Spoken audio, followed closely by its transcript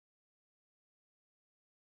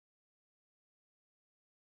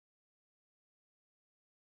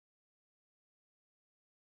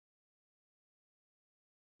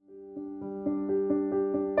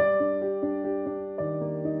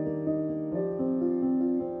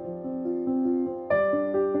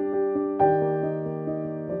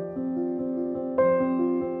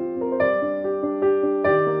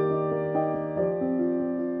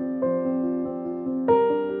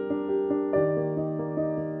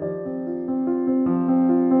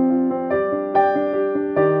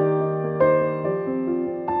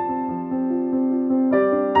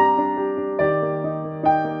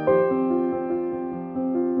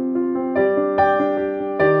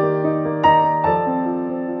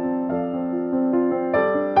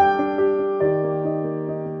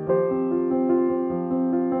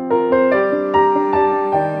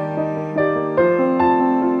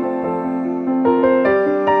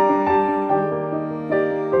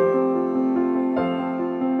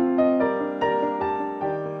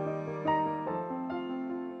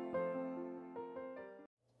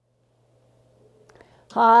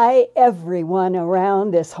Hi, everyone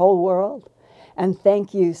around this whole world. And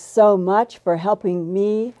thank you so much for helping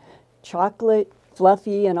me, Chocolate,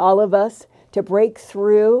 Fluffy, and all of us to break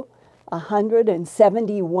through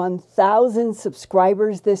 171,000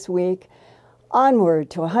 subscribers this week, onward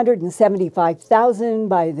to 175,000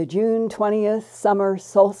 by the June 20th summer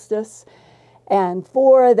solstice. And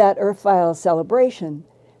for that Earthfiles celebration,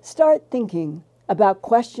 start thinking about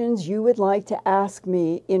questions you would like to ask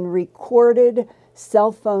me in recorded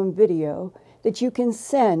cell phone video that you can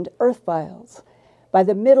send Earthfiles. By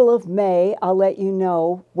the middle of May, I'll let you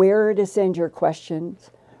know where to send your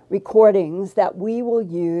questions, recordings that we will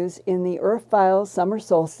use in the Earthfiles Summer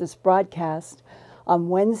Solstice broadcast on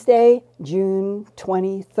Wednesday, June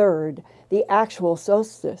 23rd. The actual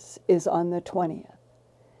solstice is on the 20th.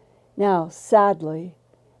 Now, sadly,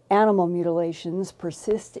 animal mutilations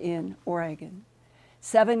persist in Oregon.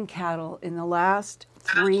 7 cattle in the last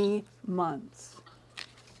 3 months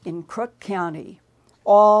in Crook County,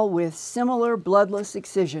 all with similar bloodless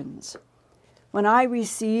excisions. When I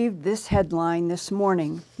received this headline this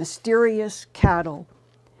morning, mysterious cattle,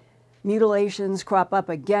 mutilations crop up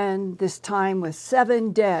again, this time with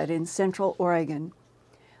 7 dead in Central Oregon,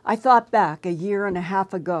 I thought back a year and a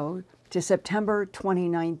half ago to September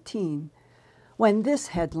 2019, when this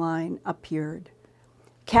headline appeared.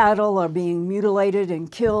 Cattle are being mutilated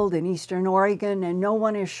and killed in eastern Oregon, and no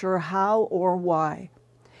one is sure how or why.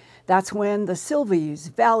 That's when the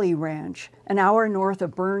Silvies Valley Ranch, an hour north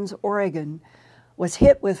of Burns, Oregon, was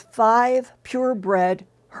hit with 5 purebred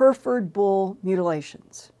Hereford bull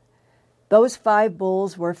mutilations. Those 5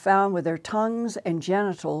 bulls were found with their tongues and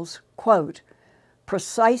genitals, quote,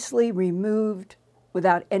 precisely removed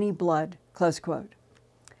without any blood, close quote.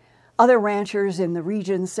 Other ranchers in the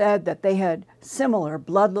region said that they had similar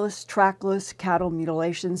bloodless, trackless cattle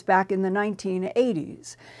mutilations back in the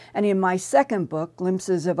 1980s. And in my second book,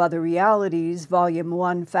 Glimpses of Other Realities, Volume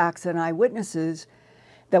 1, Facts and Eyewitnesses,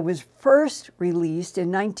 that was first released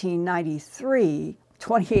in 1993,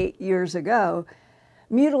 28 years ago,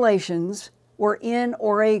 mutilations were in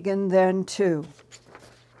Oregon then too.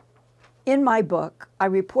 In my book, I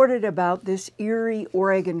reported about this eerie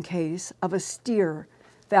Oregon case of a steer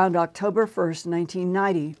found October 1st,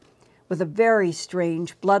 1990, with a very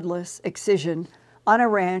strange bloodless excision on a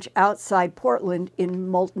ranch outside Portland in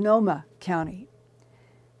Multnomah County.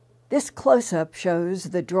 This close-up shows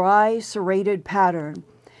the dry, serrated pattern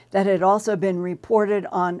that had also been reported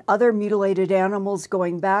on other mutilated animals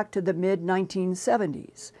going back to the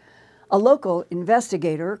mid-1970s. A local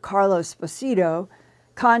investigator, Carlos Esposito,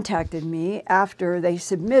 contacted me after they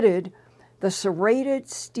submitted the serrated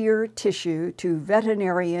steer tissue to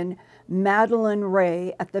veterinarian Madeline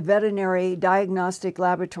Ray at the Veterinary Diagnostic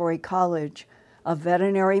Laboratory College of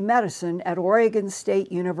Veterinary Medicine at Oregon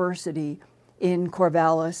State University in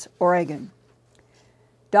Corvallis, Oregon.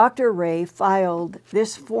 Dr. Ray filed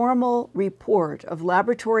this formal report of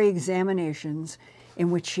laboratory examinations in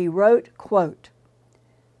which she wrote, quote,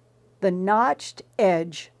 "The notched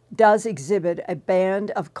edge does exhibit a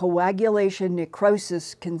band of coagulation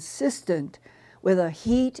necrosis consistent with a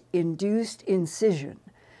heat-induced incision,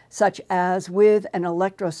 such as with an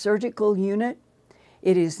electrosurgical unit.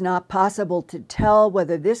 It is not possible to tell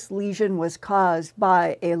whether this lesion was caused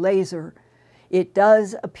by a laser. It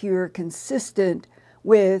does appear consistent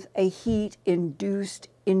with a heat-induced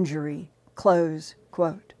injury," close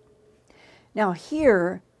quote. Now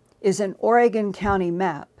here is an Oregon County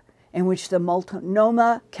map in which the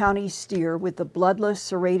Multnomah County steer with the bloodless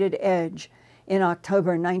serrated edge in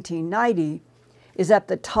October 1990 is at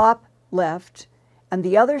the top left, and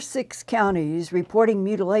the other 6 counties reporting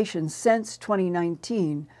mutilations since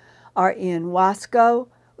 2019 are in Wasco,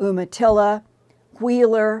 Umatilla,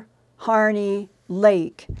 Wheeler, Harney,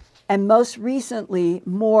 Lake, and most recently,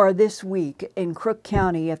 more this week in Crook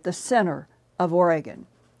County at the center of Oregon.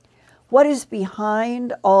 What is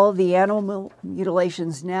behind all the animal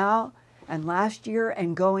mutilations now and last year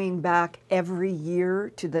and going back every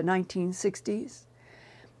year to the 1960s?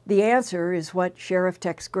 The answer is what Sheriff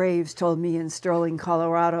Tex Graves told me in Sterling,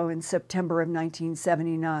 Colorado in September of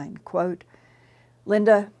 1979, quote,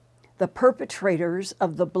 "Linda, the perpetrators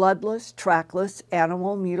of the bloodless, trackless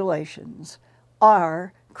animal mutilations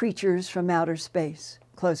are creatures from outer space,"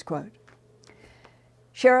 close quote.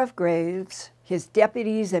 Sheriff Graves, his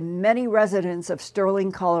deputies, and many residents of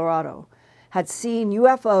Sterling, Colorado had seen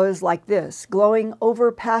UFOs like this glowing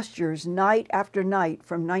over pastures night after night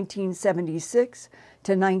from 1976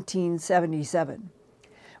 to 1977.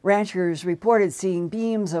 Ranchers reported seeing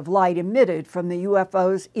beams of light emitted from the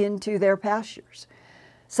UFOs into their pastures.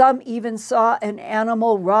 Some even saw an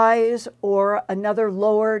animal rise or another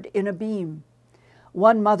lowered in a beam.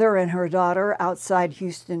 One mother and her daughter outside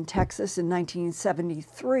Houston, Texas in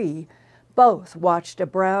 1973 both watched a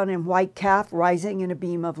brown and white calf rising in a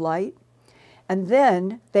beam of light, and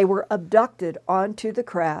then they were abducted onto the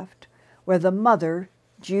craft where the mother,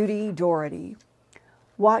 Judy Doherty,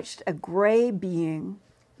 watched a gray being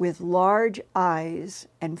with large eyes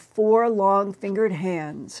and 4 long-fingered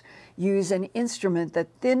hands use an instrument that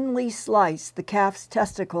thinly sliced the calf's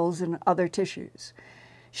testicles and other tissues.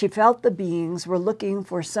 She felt the beings were looking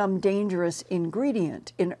for some dangerous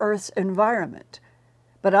ingredient in Earth's environment,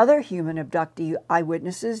 but other human abductee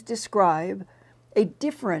eyewitnesses describe a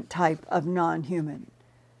different type of non-human,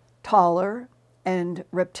 taller and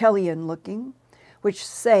reptilian-looking, which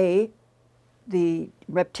say the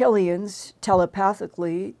reptilians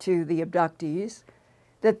telepathically to the abductees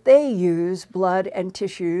that they use blood and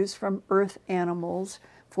tissues from Earth animals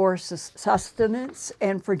for sustenance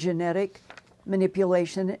and for genetic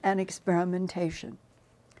manipulation and experimentation.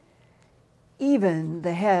 Even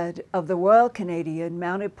the head of the Royal Canadian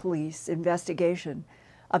Mounted Police investigation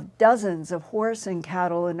of dozens of horse and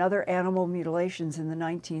cattle and other animal mutilations in the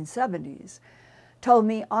 1970s told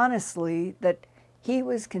me honestly that he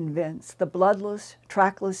was convinced the bloodless,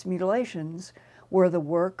 trackless mutilations were the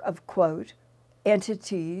work of, quote,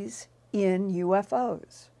 entities in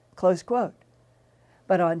UFOs, close quote.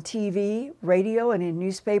 But on TV, radio, and in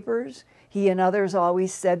newspapers, he and others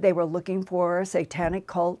always said they were looking for satanic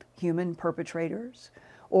cult human perpetrators,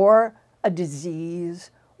 or a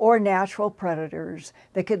disease, or natural predators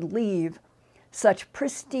that could leave such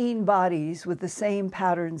pristine bodies with the same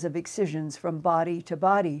patterns of excisions from body to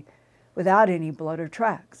body without any blood or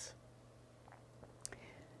tracks.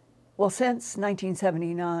 Well, since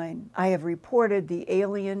 1979, I have reported the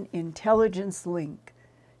alien intelligence link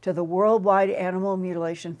to the worldwide animal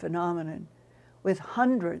mutilation phenomenon with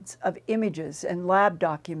hundreds of images and lab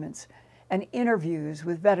documents and interviews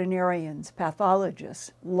with veterinarians,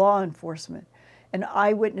 pathologists, law enforcement, and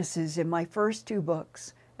eyewitnesses in my first 2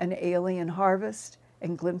 books, An Alien Harvest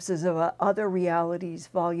and Glimpses of Other Realities,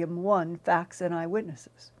 Volume 1, Facts and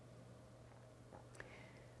Eyewitnesses.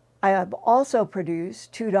 I have also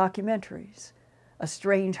produced 2 documentaries, A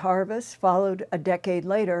Strange Harvest, followed a decade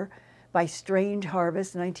later by Strange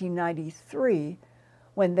Harvest 1993,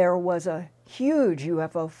 when there was a huge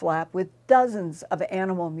UFO flap with dozens of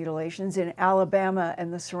animal mutilations in Alabama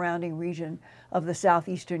and the surrounding region of the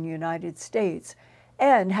southeastern United States,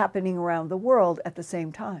 and happening around the world at the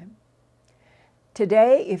same time.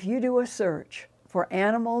 Today, if you do a search for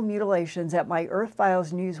animal mutilations at my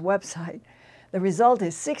Earthfiles News website, the result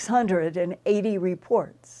is 680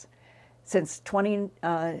 reports since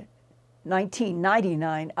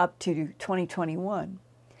 1999 up to 2021.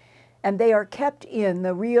 And they are kept in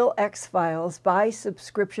the Real X-Files by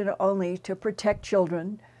subscription only to protect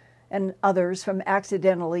children and others from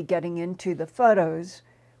accidentally getting into the photos,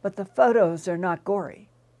 but the photos are not gory.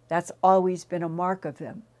 That's always been a mark of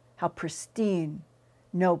them, how pristine,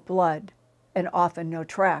 no blood, and often no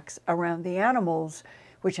tracks around the animals,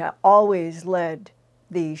 which have always led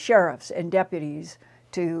the sheriffs and deputies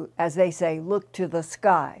to, as they say, look to the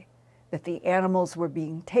sky, that the animals were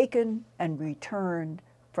being taken and returned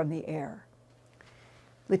from the air.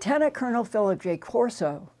 Lieutenant Colonel Philip J.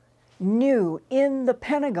 Corso knew in the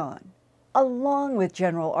Pentagon, along with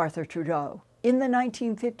General Arthur Trudeau, in the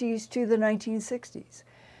 1950s to the 1960s,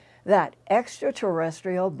 that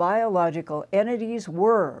extraterrestrial biological entities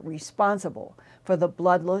were responsible for the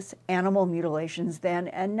bloodless animal mutilations then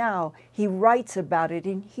and now. He writes about it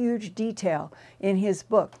in huge detail in his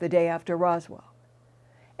book, The Day After Roswell.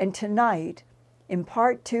 And tonight, in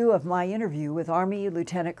part 2 of my interview with Army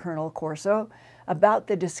Lieutenant Colonel Corso about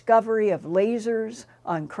the discovery of lasers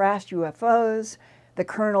on crashed UFOs, the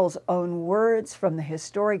Colonel's own words from the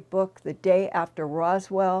historic book, The Day After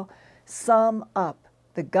Roswell, sum up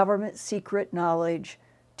the government's secret knowledge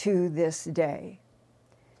to this day.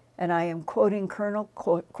 And I am quoting Colonel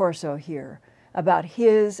Corso here about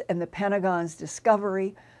his and the Pentagon's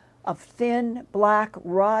discovery of thin, black,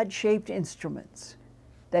 rod-shaped instruments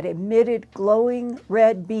that emitted glowing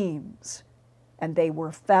red beams, and they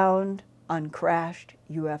were found on crashed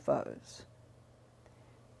UFOs.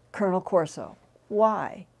 Colonel Corso,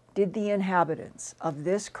 why did the inhabitants of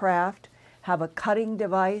this craft have a cutting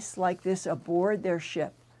device like this aboard their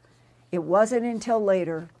ship? It wasn't until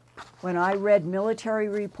later, when I read military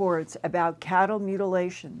reports about cattle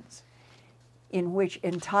mutilations, in which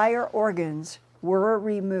entire organs were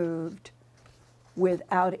removed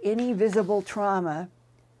without any visible trauma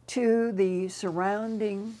to the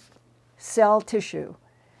surrounding cell tissue,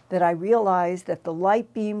 that I realized that the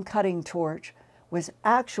light beam cutting torch was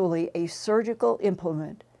actually a surgical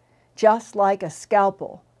implement just like a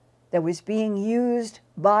scalpel that was being used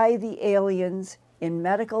by the aliens in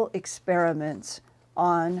medical experiments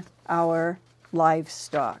on our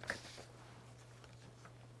livestock.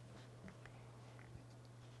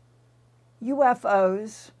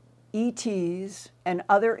 UFOs, ETs, and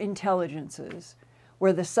other intelligences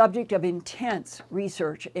were the subject of intense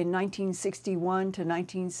research in 1961 to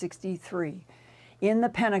 1963 in the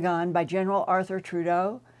Pentagon by General Arthur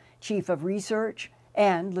Trudeau, Chief of Research,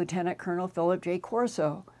 and Lieutenant Colonel Philip J.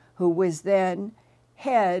 Corso, who was then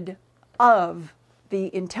head of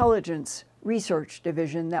the Intelligence Research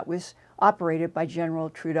Division that was operated by General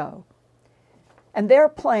Trudeau. And their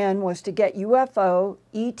plan was to get UFO,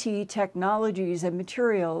 ET technologies and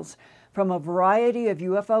materials from a variety of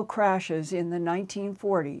UFO crashes in the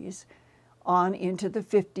 1940s on into the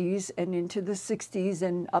 50s and into the 60s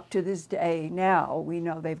and up to this day. Now we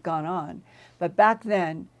know they've gone on. But back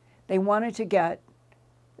then, they wanted to get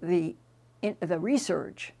the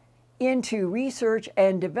research into research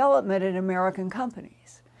and development in American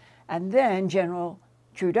companies. And then General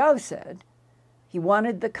Trudeau said he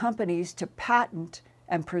wanted the companies to patent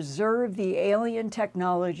and preserve the alien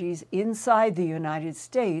technologies inside the United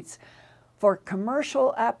States for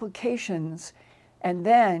commercial applications, and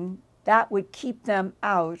then that would keep them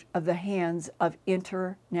out of the hands of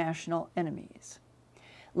international enemies.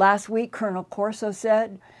 Last week, Colonel Corso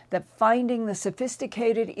said that finding the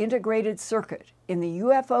sophisticated integrated circuit in the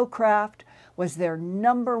UFO craft was their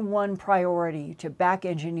 #1 priority to back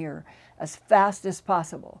engineer as fast as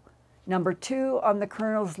possible. #2 on the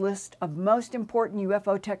Colonel's list of most important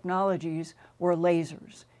UFO technologies were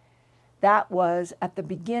lasers. That was at the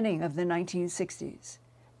beginning of the 1960s,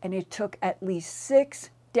 and it took at least 6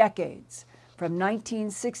 decades from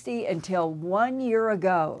 1960 until 1 year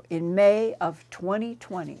ago in May of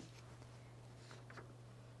 2020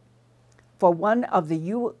 for one of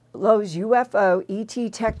those UFO ET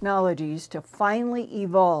technologies to finally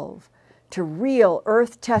evolve to real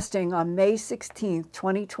Earth testing on May 16,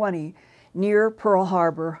 2020, near Pearl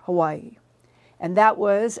Harbor, Hawaii. And that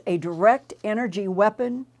was a direct energy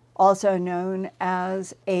weapon, also known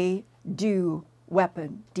as a DEW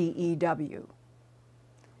weapon, D-E-W.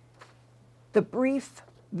 The brief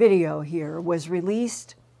video here was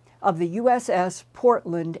released of the USS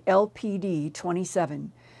Portland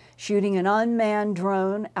LPD-27 shooting an unmanned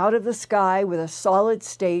drone out of the sky with a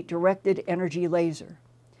solid-state directed energy laser.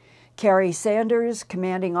 Carrie Sanders,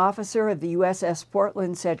 commanding officer of the USS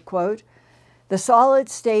Portland, said, quote, "The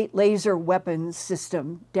solid-state laser weapons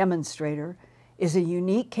system demonstrator is a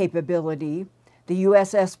unique capability the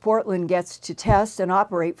USS Portland gets to test and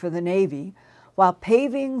operate for the Navy while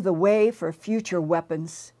paving the way for future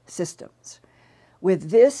weapons systems. With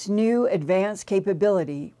this new advanced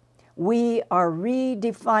capability, we are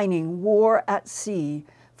redefining war at sea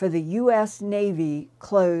for the U.S. Navy,"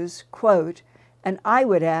 close quote. And I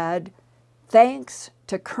would add, thanks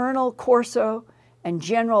to Colonel Corso and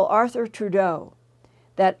General Arthur Trudeau,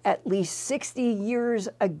 that at least 60 years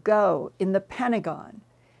ago in the Pentagon,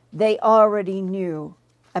 they already knew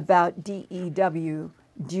about DEW,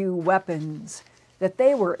 DEW weapons, that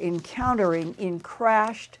they were encountering in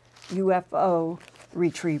crashed UFO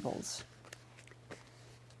retrievals.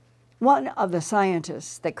 One of the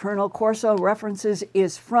scientists that Colonel Corso references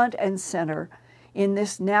is front and center in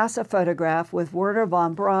this NASA photograph with Wernher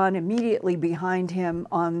von Braun immediately behind him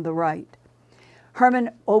on the right. Hermann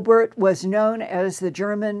Oberth was known as the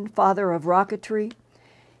German father of rocketry.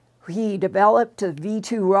 He developed the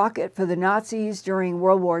V-2 rocket for the Nazis during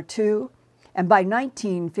World War II, and by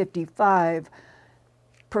 1955,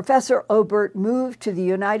 Professor Oberth moved to the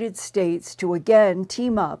United States to again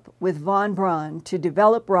team up with von Braun to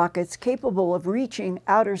develop rockets capable of reaching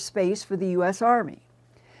outer space for the U.S. Army.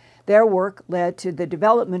 Their work led to the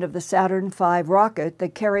development of the Saturn V rocket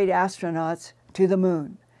that carried astronauts to the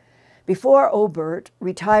moon. Before Oberth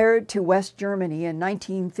retired to West Germany in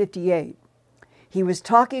 1958, he was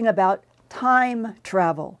talking about time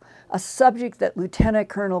travel, a subject that Lieutenant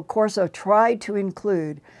Colonel Corso tried to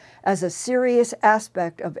include as a serious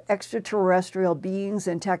aspect of extraterrestrial beings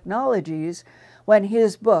and technologies when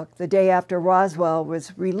his book, The Day After Roswell,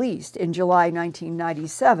 was released in July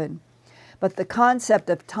 1997. But the concept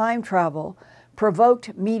of time travel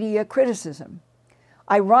provoked media criticism.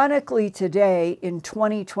 Ironically, today, in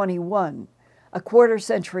 2021, a quarter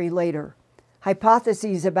century later,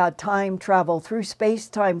 hypotheses about time travel through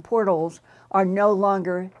space-time portals are no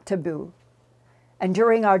longer taboo. And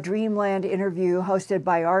during our Dreamland interview hosted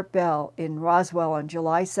by Art Bell in Roswell on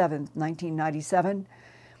July 7, 1997,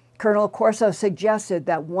 Colonel Corso suggested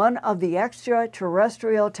that one of the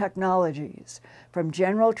extraterrestrial technologies from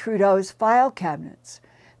General Trudeau's file cabinets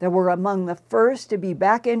that were among the first to be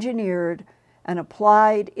back engineered and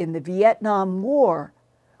applied in the Vietnam War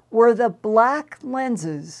were the black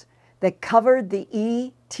lenses that covered the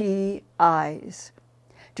ET eyes.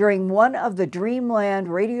 During one of the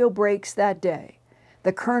Dreamland radio breaks that day,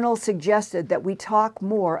 the colonel suggested that we talk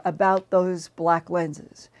more about those black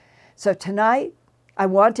lenses. So tonight, I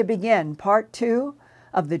want to begin part 2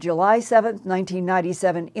 of the July 7th,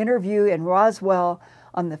 1997 interview in Roswell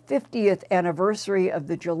on the 50th anniversary of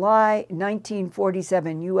the July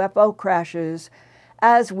 1947 UFO crashes,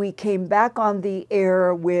 as we came back on the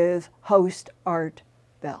air with host Art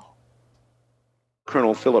Bell.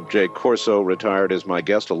 Colonel Philip J. Corso, retired, is my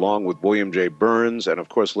guest, along with William J. Burns and, of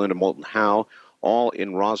course, Linda Moulton Howe, all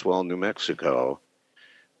in Roswell, New Mexico.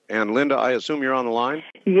 And Linda, I assume you're on the line?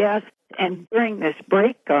 Yes, and during this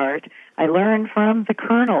break, Art, I learned from the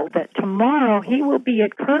colonel that tomorrow he will be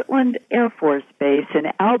at Kirtland Air Force Base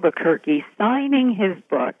in Albuquerque signing his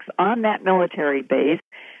books on that military base,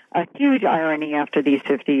 a huge irony after these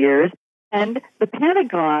 50 years. And the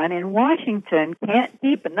Pentagon in Washington can't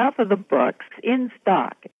keep enough of the books in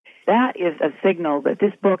stock. That is a signal that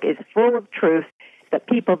this book is full of truth, that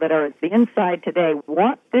people that are at the inside today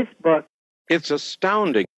want this book. It's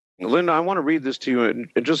astounding. Linda, I want to read this to you and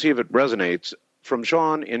just see if it resonates. From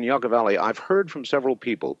Sean in Yucca Valley, I've heard from several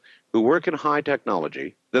people who work in high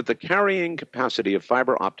technology that the carrying capacity of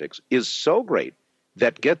fiber optics is so great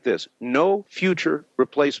that, get this, no future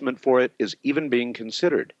replacement for it is even being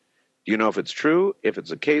considered. Do you know if it's true? If it's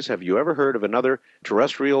the case, have you ever heard of another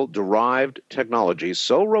terrestrial-derived technology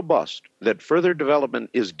so robust that further development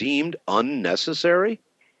is deemed unnecessary?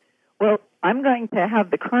 Well, I'm going to have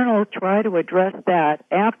the colonel try to address that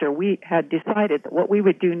after we had decided what we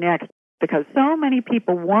would do next, because so many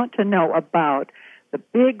people want to know about the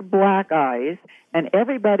big black eyes, and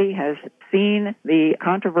everybody has seen the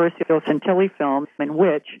controversial Scintilla film in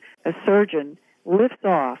which a surgeon lifts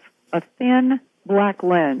off a thin black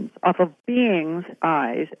lens off of being's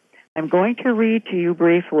eyes. I'm going to read to you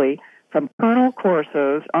briefly from Colonel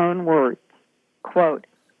Corso's own words. Quote,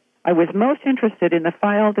 I was most interested in the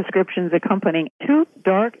file descriptions accompanying 2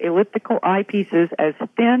 dark elliptical eyepieces as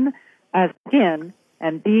thin as tin,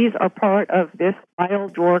 and these are part of this file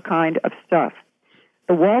drawer kind of stuff.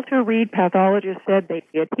 The Walter Reed pathologist said they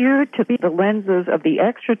appeared to be the lenses of the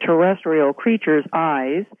extraterrestrial creature's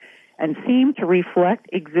eyes and seemed to reflect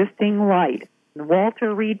existing light. The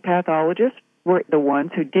Walter Reed pathologists were the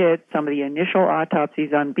ones who did some of the initial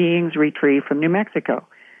autopsies on beings retrieved from New Mexico.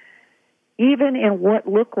 Even in what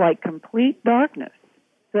looked like complete darkness,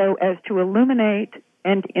 so as to illuminate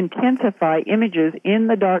and intensify images in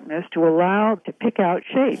the darkness to allow to pick out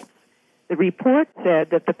shapes. The report said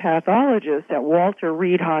that the pathologist at Walter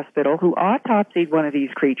Reed Hospital who autopsied one of these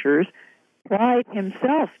creatures tried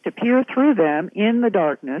himself to peer through them in the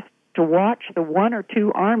darkness to watch the 1 or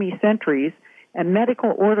 2 Army sentries and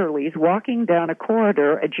medical orderlies walking down a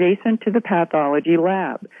corridor adjacent to the pathology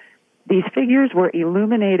lab. These figures were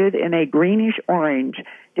illuminated in a greenish-orange,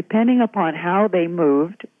 depending upon how they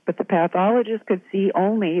moved, but the pathologist could see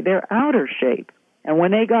only their outer shape. And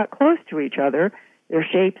when they got close to each other, their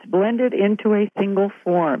shapes blended into a single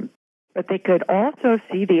form. But they could also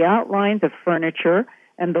see the outlines of furniture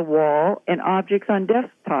and the wall and objects on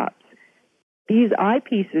desktops. These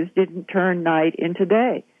eyepieces didn't turn night into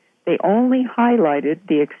day. They only highlighted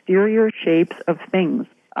the exterior shapes of things,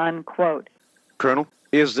 unquote. Colonel,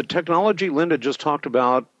 is the technology Linda just talked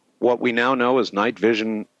about what we now know as night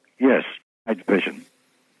vision? Yes, night vision.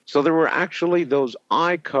 So there were actually those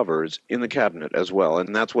eye covers in the cabinet as well,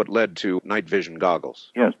 and that's what led to night vision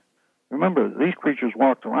goggles. Yes. Remember, these creatures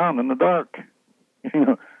walked around in the dark. You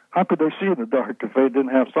know, how could they see in the dark if they didn't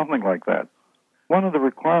have something like that? One of the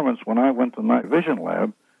requirements when I went to the night vision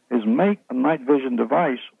lab is make a night vision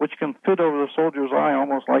device which can fit over the soldier's eye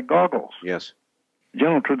almost like goggles. Yes.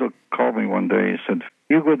 General Trudeau called me one day and said,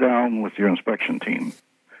 you go down with your inspection team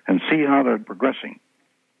and see how they're progressing.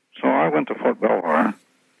 So I went to Fort Belvoir.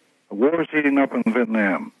 The war is heating up in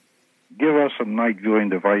Vietnam. Give us a night viewing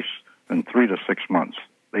device in 3 to 6 months.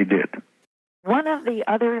 They did. One of the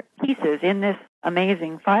other pieces in this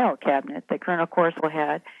amazing file cabinet that Colonel Corso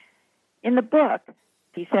had, in the book,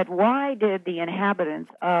 he said, why did the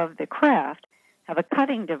inhabitants of the craft have a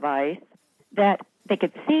cutting device that they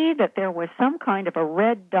could see that there was some kind of a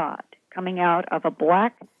red dot coming out of a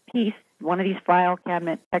black piece, one of these file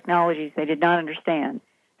cabinet technologies they did not understand.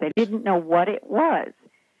 They didn't know what it was.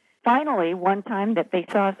 Finally, one time that they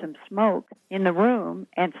saw some smoke in the room,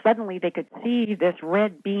 and suddenly they could see this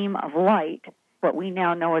red beam of light, what we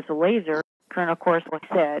now know as a laser. Colonel Corso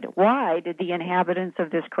said, why did the inhabitants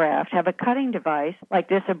of this craft have a cutting device like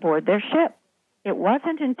this aboard their ship? It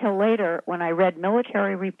wasn't until later, when I read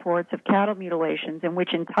military reports of cattle mutilations in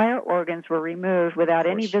which entire organs were removed without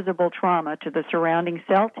any visible trauma to the surrounding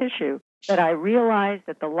cell tissue, that I realized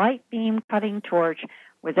that the light beam cutting torch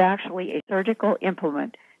was actually a surgical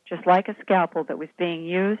implement, just like a scalpel that was being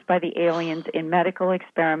used by the aliens in medical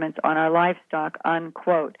experiments on our livestock,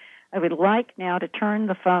 unquote. I would like now to turn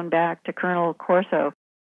the phone back to Colonel Corso.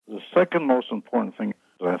 The second most important thing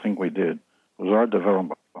that I think we did was our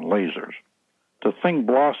development of lasers. The thing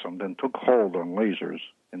blossomed and took hold on lasers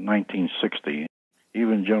in 1960.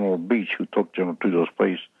 Even General Beach, who took General Trudeau's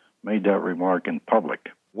place, made that remark in public.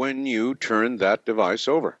 When you turned that device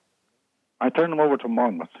over? I turned them over to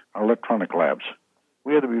Monmouth, our electronic labs.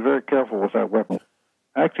 We had to be very careful with that weapon.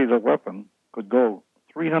 Actually, the weapon could go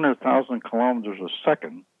 300,000 kilometers a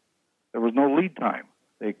second. There was no lead time.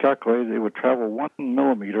 They calculated it would travel 1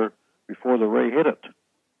 millimeter before the ray hit it.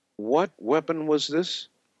 What weapon was this?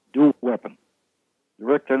 Dual weapon.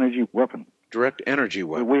 Direct energy weapon. Direct energy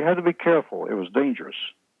weapon. We had to be careful. It was dangerous.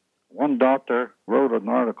 One doctor wrote an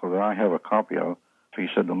article that I have a copy of. He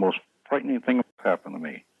said the most frightening thing happened to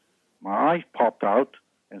me. My eyes popped out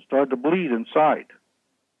and started to bleed inside.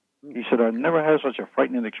 He said, I never had such a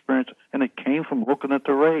frightening experience, and it came from looking at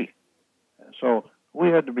the ray. So we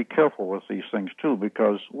had to be careful with these things, too,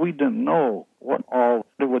 because we didn't know what all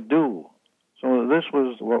it would do. So this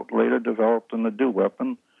was what later developed in the DO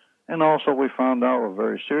weapon. And also we found out a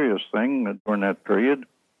very serious thing during that period.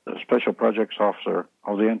 The Special Projects Officer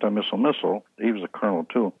of the Anti-Missile Missile, he was a colonel,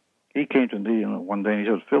 too. He came to me one day and he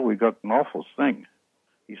said, Phil, we got an awful thing.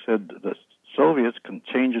 He said, the Soviets can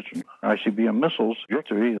change its ICBM missiles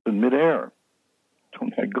trajectory in midair. Oh,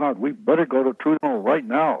 my God, we better go to Trudeau right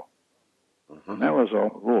now. And that was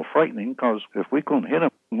a little frightening because if we couldn't hit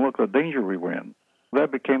him, look at the danger we were in.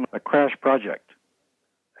 That became a crash project.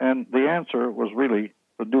 And the answer was really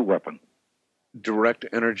the DO weapon. Direct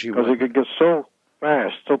energy weapon. Because it could get so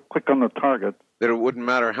fast, so quick on the target. That it wouldn't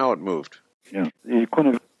matter how it moved. Yeah, you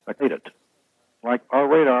couldn't have hit it. Like our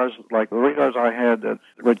radars, like the radars I had at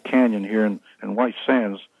Red Canyon here in White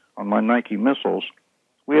Sands on my Nike missiles,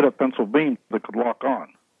 we had a pencil beam that could lock on.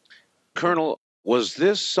 Colonel, was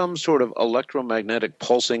this some sort of electromagnetic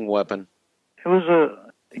pulsing weapon?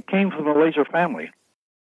 It came from the laser family.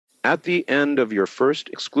 At the end of your first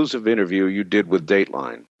exclusive interview you did with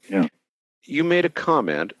Dateline, you made a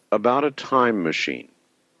comment about a time machine.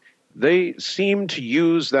 They seemed to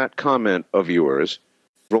use that comment of yours,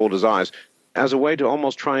 rolled his eyes, as a way to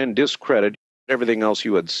almost try and discredit everything else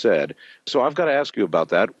you had said. So I've got to ask you about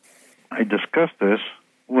that. I discussed this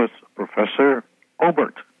with Professor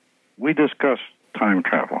Oberth. We discussed time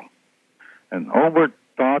travel. And Oberth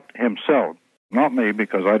thought himself, not me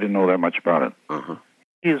because I didn't know that much about it,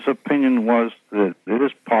 his opinion was that it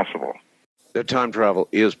is possible. That time travel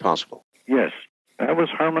is possible? Yes. That was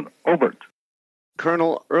Hermann Oberth.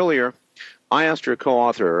 Colonel, earlier, I asked your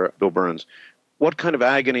co-author, Bill Burns, what kind of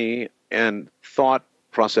agony and thought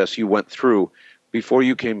process you went through before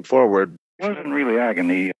you came forward. It wasn't really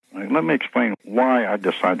agony. Let me explain why I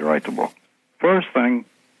decided to write the book. First thing,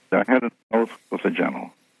 I had an oath with the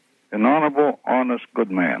general. An honorable, honest,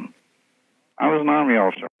 good man. I was an Army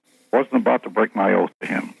officer. Wasn't about to break my oath to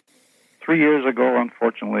him. 3 years ago,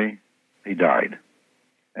 unfortunately, he died.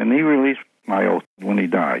 And he released my oath when he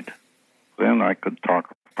died. Then I could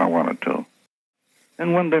talk if I wanted to.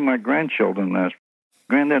 And one day my grandchildren asked,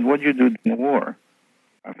 Granddad, what'd you do in the war?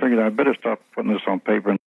 I figured I'd better stop putting this on paper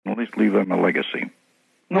and at least leave them a legacy.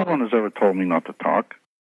 No one has ever told me not to talk.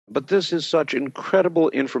 But this is such incredible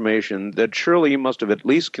information that surely you must have at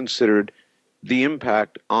least considered the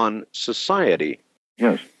impact on society.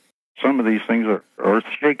 Yes. Some of these things are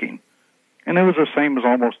earth-shaking. And it was the same as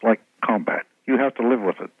almost like combat. You have to live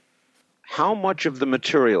with it. How much of the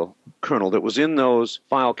material, Colonel, that was in those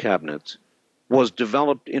file cabinets was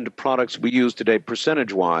developed into products we use today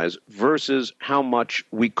percentage-wise versus how much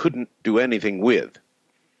we couldn't do anything with?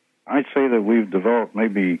 I'd say that we've developed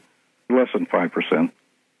maybe less than 5%.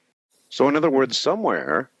 So in other words,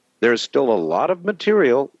 somewhere there's still a lot of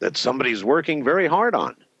material that somebody's working very hard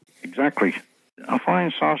on. Exactly. A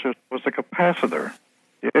flying saucer was the capacitor.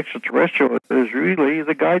 The extraterrestrial is really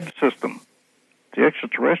the guide system. The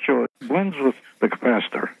extraterrestrial blends with the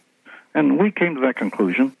capacitor. And we came to that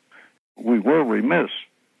conclusion. We were remiss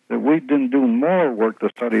that we didn't do more work to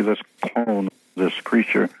study this clone, this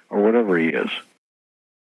creature, or whatever he is.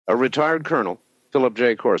 A retired colonel, Philip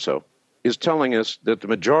J. Corso, is telling us that the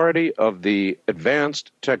majority of the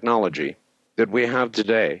advanced technology that we have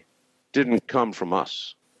today didn't come from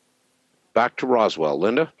us. Back to Roswell.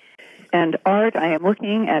 Linda? And Art, I am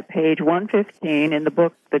looking at page 115 in the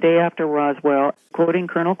book, The Day After Roswell, quoting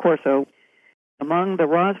Colonel Corso. Among the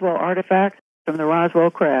Roswell artifacts from the Roswell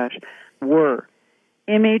crash were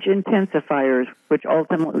image intensifiers, which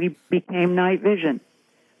ultimately became night vision,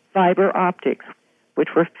 fiber optics, which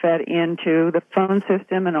were fed into the phone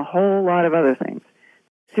system and a whole lot of other things,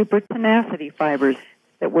 super tenacity fibers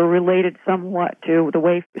that were related somewhat to the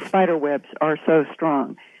way spider webs are so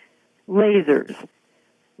strong, lasers,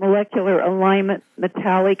 molecular alignment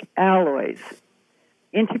metallic alloys,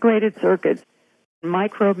 integrated circuits,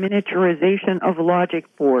 micro-miniaturization of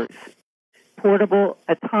logic boards, portable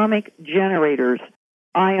atomic generators,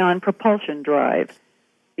 ion propulsion drive,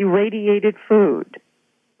 irradiated food,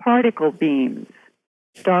 particle beams,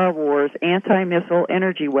 Star Wars anti-missile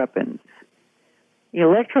energy weapons,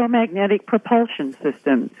 electromagnetic propulsion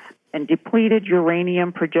systems, and depleted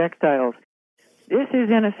uranium projectiles. This is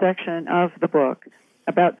in a section of the book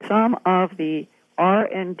about some of the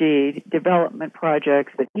R&D development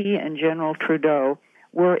projects that he and General Trudeau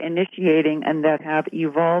were initiating and that have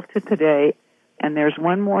evolved to today. And there's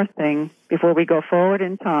one more thing before we go forward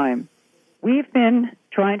in time. We've been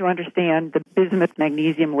trying to understand the bismuth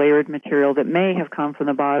magnesium layered material that may have come from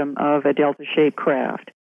the bottom of a delta-shaped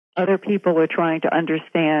craft. Other people are trying to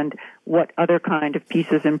understand what other kind of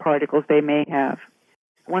pieces and particles they may have.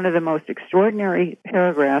 One of the most extraordinary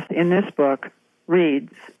paragraphs in this book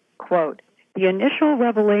reads, quote, "The initial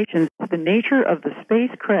revelations of the nature of the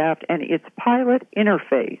spacecraft and its pilot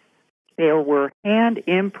interface. There were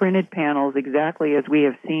hand-imprinted panels exactly as we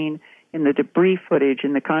have seen in the debris footage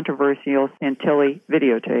in the controversial Santilli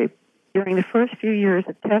videotape during the first few years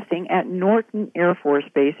of testing at Norton Air Force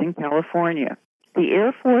Base in California. The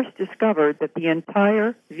Air Force discovered that the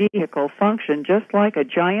entire vehicle functioned just like a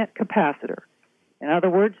giant capacitor. In other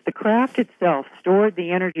words, the craft itself stored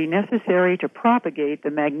the energy necessary to propagate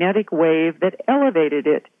the magnetic wave that elevated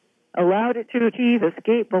it, allowed it to achieve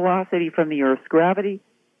escape velocity from the Earth's gravity,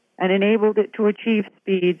 and enabled it to achieve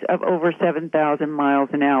speeds of over 7,000 miles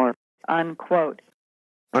an hour." Unquote.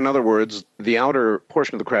 In other words, the outer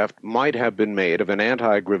portion of the craft might have been made of an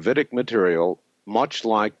anti-gravitic material, much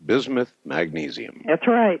like bismuth magnesium. That's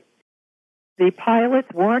right. The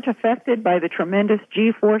pilots weren't affected by the tremendous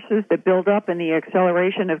G-forces that build up in the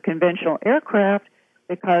acceleration of conventional aircraft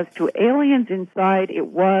because to aliens inside it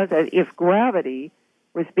was as if gravity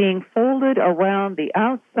was being folded around the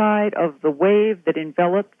outside of the wave that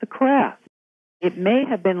enveloped the craft. It may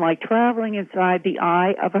have been like traveling inside the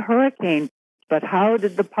eye of a hurricane, but how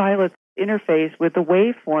did the pilots interface with the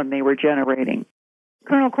waveform they were generating?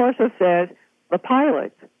 Colonel Corso says the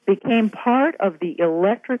pilots became part of the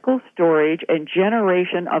electrical storage and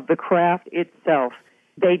generation of the craft itself.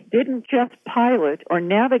 They didn't just pilot or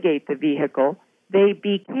navigate the vehicle, they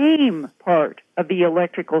became part of the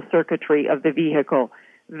electrical circuitry of the vehicle,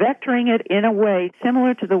 vectoring it in a way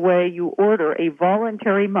similar to the way you order a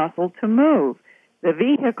voluntary muscle to move. The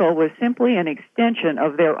vehicle was simply an extension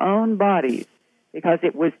of their own bodies because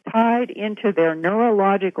it was tied into their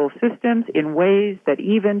neurological systems in ways that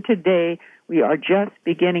even today we are just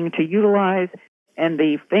beginning to utilize. And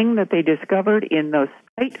the thing that they discovered in those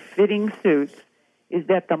tight-fitting suits is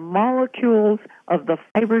that the molecules of the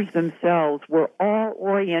fibers themselves were all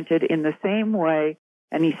oriented in the same way.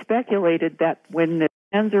 And he speculated that when the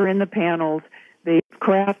hands are in the panels, the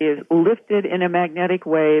craft is lifted in a magnetic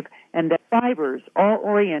wave, and the fibers, all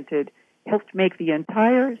oriented, helped make the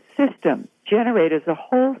entire system generate as a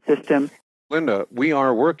whole system. Linda, we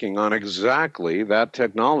are working on exactly that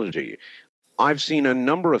technology. I've seen a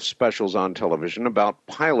number of specials on television about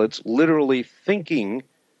pilots literally thinking,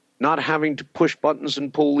 not having to push buttons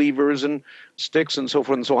and pull levers and sticks and so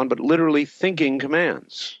forth and so on, but literally thinking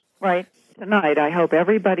commands. Right. Tonight, I hope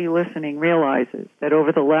everybody listening realizes that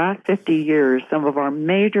over the last 50 years, some of our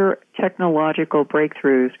major technological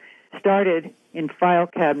breakthroughs started in file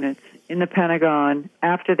cabinets in the Pentagon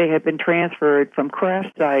after they had been transferred from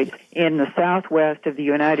crash sites in the southwest of the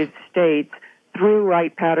United States through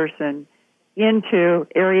Wright-Patterson into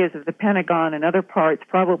areas of the Pentagon and other parts,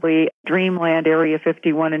 probably Dreamland Area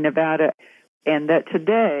 51 in Nevada, and that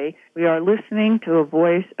today we are listening to a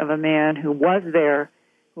voice of a man who was there,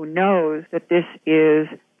 who knows that this is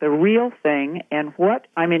the real thing. And what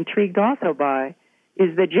I'm intrigued also by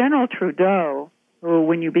is that General Trudeau, who,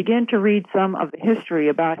 when you begin to read some of the history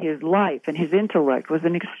about his life and his intellect, was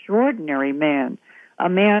an extraordinary man, a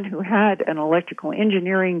man who had an electrical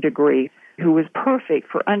engineering degree, who was perfect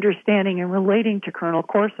for understanding and relating to Colonel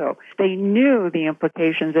Corso. They knew the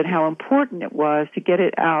implications and how important it was to get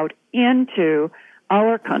it out into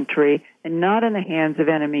our country and not in the hands of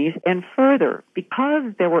enemies. And further,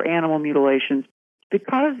 because there were animal mutilations,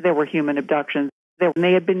 because there were human abductions,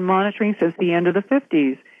 they had been monitoring since the end of the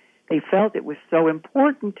 50s, they felt it was so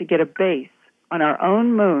important to get a base on our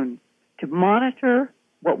own moon to monitor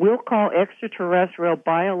what we'll call extraterrestrial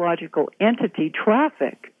biological entity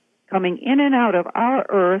traffic coming in and out of our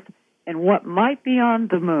Earth and what might be on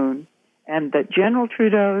the moon, and that General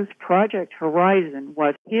Trudeau's Project Horizon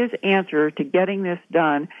was his answer to getting this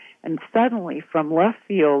done, and suddenly from left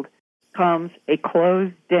field comes a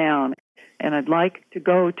closed down. And I'd like to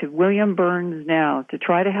go to William Burns now to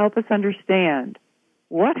try to help us understand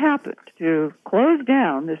what happened to close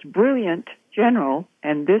down this brilliant general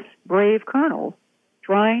and this brave colonel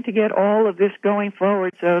trying to get all of this going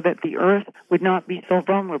forward so that the Earth would not be so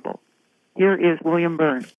vulnerable. Here is William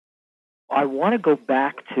Burns. I want to go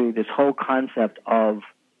back to this whole concept of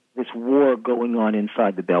this war going on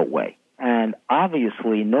inside the Beltway. And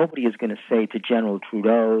obviously, nobody is going to say to General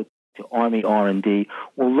Trudeau, to Army R&D,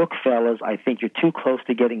 well, look, fellas, I think you're too close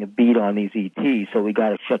to getting a beat on these ETs, so we got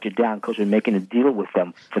to shut you down because we're making a deal with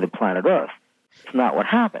them for the planet Earth. It's not what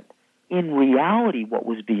happened. In reality, what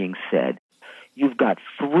was being said, you've got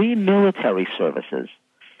 3 military services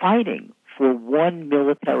fighting for one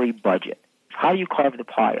military budget. How do you carve the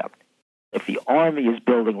pie up? If the Army is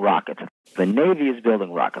building rockets, the Navy is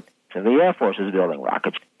building rockets, and the Air Force is building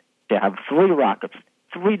rockets, they have 3 rockets,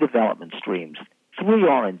 3 development streams, 3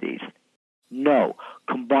 R&Ds. No,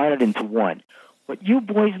 combine it into one. But you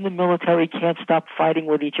boys in the military can't stop fighting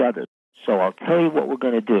with each other. So I'll tell you what we're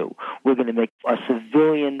going to do. We're going to make a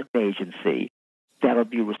civilian agency that'll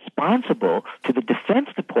be responsible to the Defense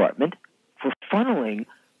Department for funneling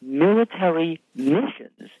military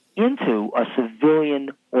missions into a civilian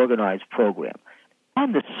organized program.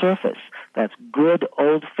 On the surface, that's good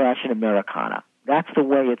old-fashioned Americana. That's the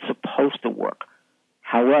way it's supposed to work.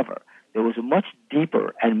 However, there was a much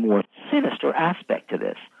deeper and more sinister aspect to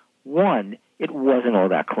this. One, it wasn't all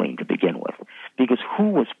that clean to begin with, because who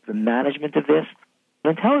was the management of this?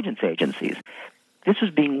 Intelligence agencies. This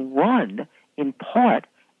was being run in part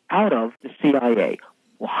out of the CIA.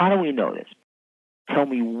 Well, how do we know this? Tell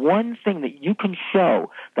me one thing that you can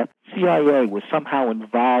show that the CIA was somehow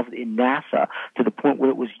involved in NASA to the point where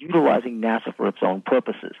it was utilizing NASA for its own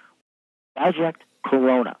purposes. Project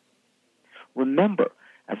Corona. Remember,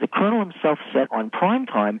 as the colonel himself said on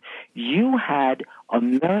primetime, you had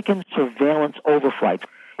American surveillance overflights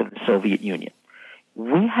of the Soviet Union.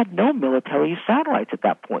 We had no military satellites at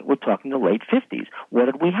that point. We're talking the late 50s. What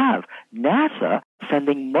did we have? NASA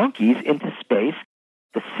sending monkeys into space.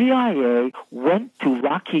 The CIA went to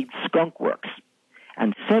Lockheed Skunk Works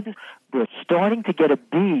and said, we're starting to get a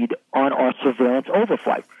bead on our surveillance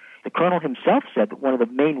overflight. The colonel himself said that one of the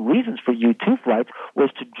main reasons for U-2 flights was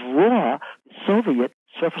to draw Soviet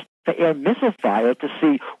surface-to-air missile fire to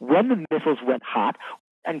see when the missiles went hot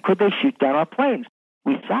and could they shoot down our planes.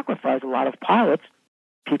 We sacrificed a lot of pilots.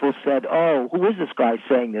 People said, oh, who is this guy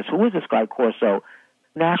saying this? Who is this guy, Corso?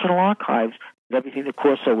 National Archives, everything that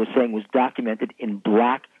Corso was saying was documented in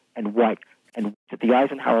black and white and at the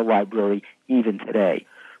Eisenhower Library even today.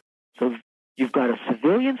 So you've got a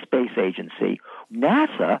civilian space agency,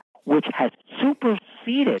 NASA, which has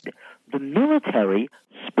superseded the military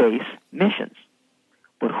space missions.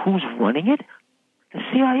 But who's running it? The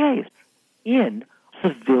CIA is in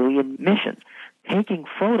civilian missions, taking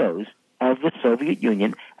photos of the Soviet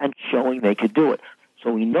Union and showing they could do it.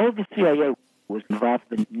 So we know the CIA was involved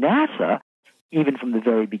in NASA even from the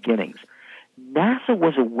very beginnings. NASA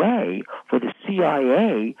was a way for the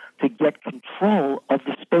CIA to get control of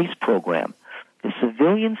the space program. The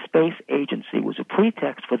civilian space agency was a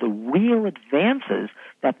pretext for the real advances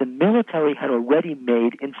that the military had already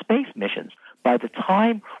made in space missions. By the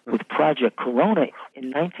time with Project Corona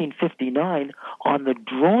in 1959, on the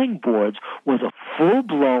drawing boards was a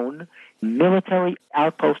full-blown military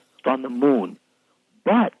outpost on the moon.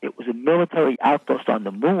 But it was a military outpost on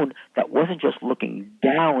the moon that wasn't just looking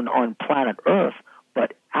down on planet Earth,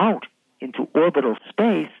 but out into orbital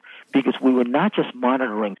space, because we were not just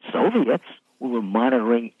monitoring Soviets, we were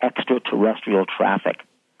monitoring extraterrestrial traffic.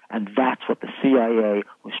 And that's what the CIA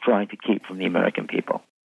was trying to keep from the American people.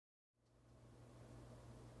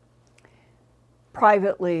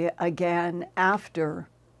 Privately, again, after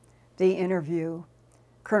the interview,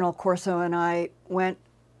 Colonel Corso and I went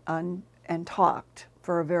and talked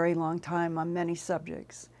for a very long time on many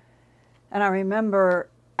subjects. And I remember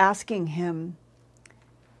asking him,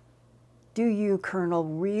 do you, Colonel,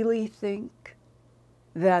 really think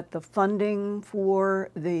that the funding for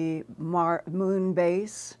the moon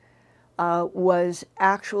base was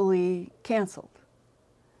actually canceled?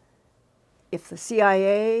 If the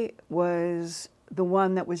CIA was the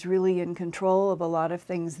one that was really in control of a lot of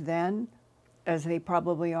things then, as they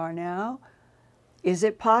probably are now, is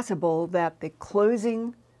it possible that the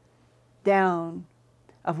closing down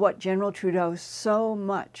of what General Trudeau so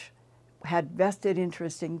much had vested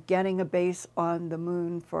interest in getting a base on the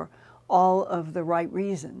moon for all of the right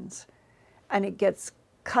reasons. And it gets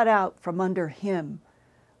cut out from under him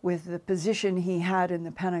with the position he had in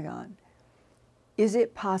the Pentagon. Is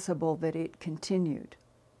it possible that it continued?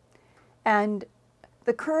 And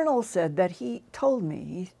the colonel said that he told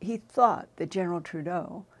me he thought that General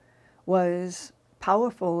Trudeau was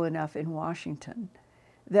powerful enough in Washington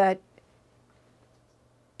that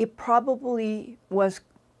it probably was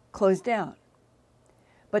closed down.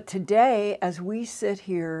 But today, as we sit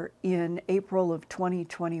here in April of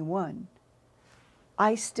 2021,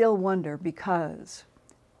 I still wonder, because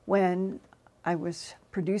when I was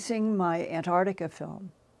producing my Antarctica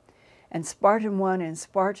film, and Spartan 1 and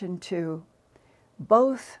Spartan 2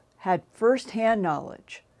 both had firsthand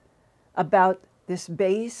knowledge about this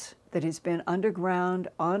base that has been underground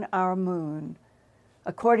on our moon,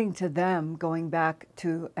 according to them, going back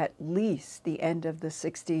to at least the end of the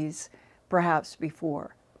 60s, perhaps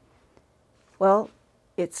before. Well,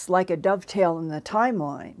 it's like a dovetail in the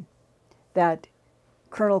timeline that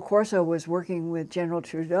Colonel Corso was working with General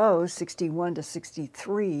Trudeau 61 to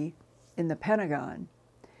 63 in the Pentagon.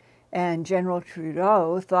 And General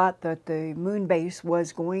Trudeau thought that the moon base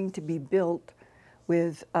was going to be built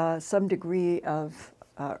with some degree of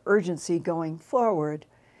urgency going forward.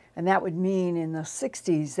 And that would mean in the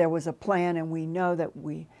 60s there was a plan, and we know that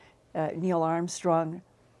Neil Armstrong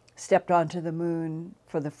stepped onto the moon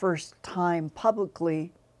for the first time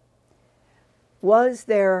publicly. Was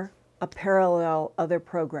there a parallel other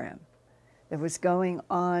program that was going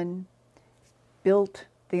on, built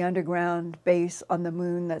the underground base on the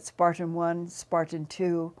moon that Spartan 1, Spartan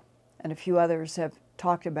 2, and a few others have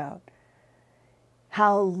talked about?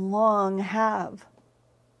 How long have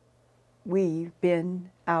we been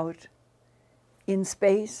out in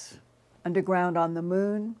space, underground on the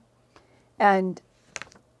moon? And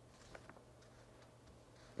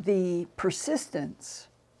the persistence,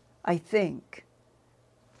 I think,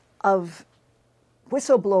 of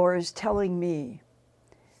whistleblowers telling me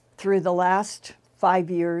through the last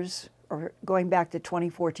 5 years, or going back to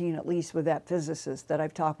 2014 at least with that physicist that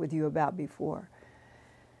I've talked with you about before,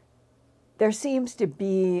 there seems to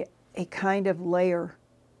be a kind of layer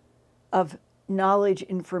of knowledge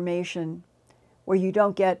information where you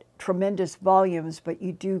don't get tremendous volumes, but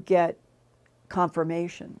you do get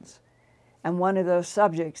confirmations. And one of those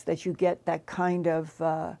subjects that you get that kind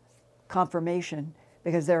of confirmation,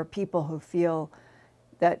 because there are people who feel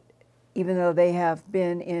that even though they have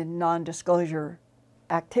been in non-disclosure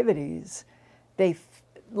activities, they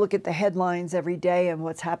look at the headlines every day and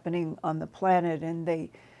what's happening on the planet, and they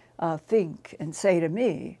think and say to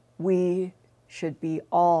me, we should be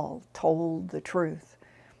all told the truth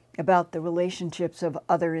about the relationships of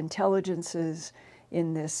other intelligences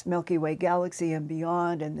in this Milky Way galaxy and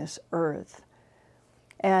beyond, and this Earth.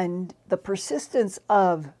 And the persistence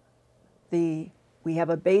of we have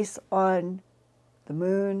a base on the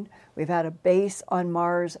moon, we've had a base on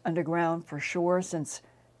Mars underground for sure since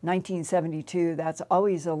 1972. That's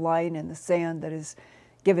always a line in the sand that is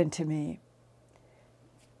given to me.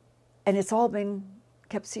 And it's all been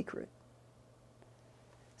kept secret.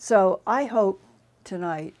 So I hope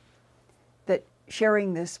tonight that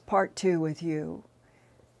sharing this part 2 with you,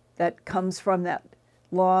 that comes from that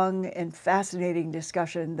long and fascinating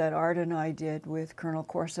discussion that Art and I did with Colonel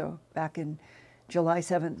Corso back in July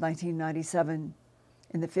 7th, 1997,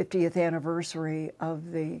 in the 50th anniversary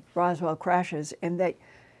of the Roswell crashes, and that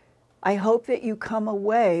I hope that you come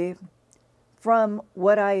away from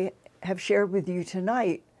what I have shared with you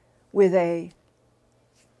tonight with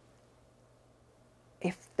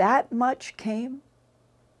if that much came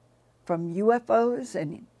from UFOs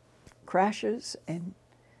and crashes and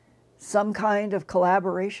some kind of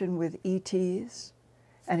collaboration with ETs,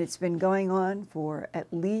 and it's been going on for at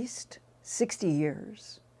least 60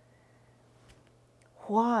 years.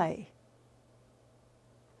 Why?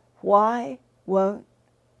 Why won't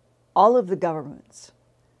all of the governments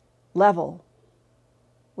level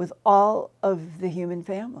with all of the human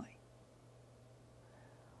family?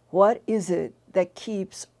 What is it that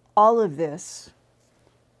keeps all of this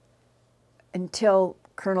until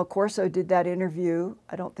Colonel Corso did that interview?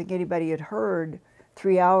 I don't think anybody had heard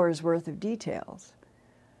 3 hours worth of details.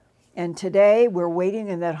 And today we're waiting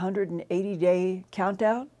in that 180-day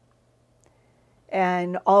countdown.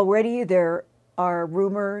 And already there are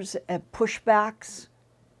rumors and pushbacks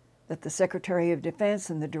that the Secretary of Defense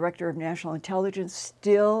and the Director of National Intelligence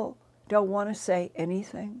still don't want to say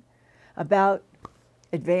anything about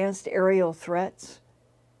advanced aerial threats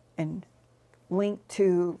and linked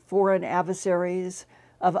to foreign adversaries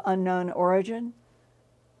of unknown origin.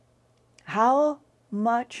 How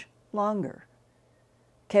much longer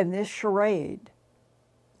can this charade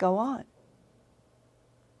go on?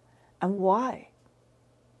 And why?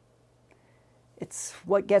 It's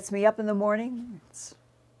what gets me up in the morning. It's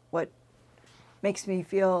what makes me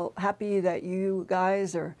feel happy that you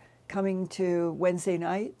guys are coming to Wednesday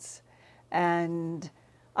nights. And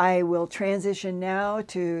I will transition now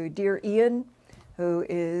to dear Ian, who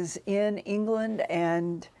is in England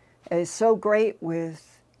and is so great with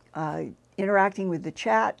interacting with the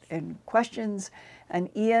chat and questions. And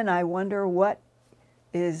Ian, I wonder what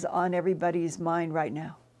is on everybody's mind right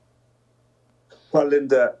now. Well,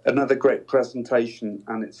 Linda, another great presentation,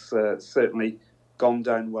 and it's certainly gone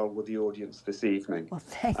down well with the audience this evening. Well,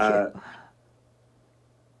 thank you.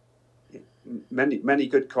 Many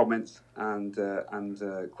good comments and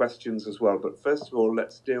questions as well. But first of all,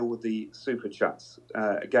 let's deal with the super chats.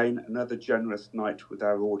 Again, another generous night with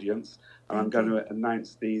our audience, and I'm going to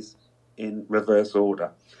announce these in reverse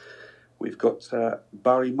order. We've got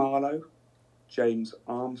Barry Marlowe, James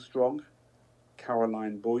Armstrong,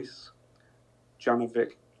 Caroline Boyce,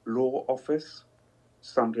 Janovic Law Office,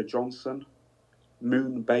 Sandra Johnson,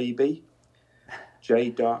 Moon Baby,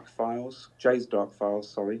 Jay's Dark Files,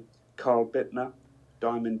 Carl Bittner,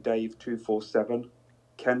 Diamond Dave 247,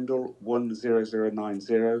 Kendall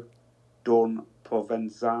 10090, Dawn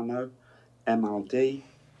Provenzano, MLD,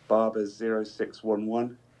 Barber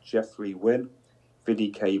 0611, Jeffrey Wynn,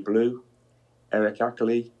 Viddy K Blue, Eric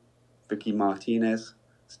Ackley, Vicky Martinez,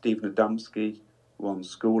 Stephen Adamski, Ron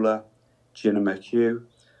Schooler, Gina McHugh,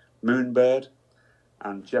 Moonbird,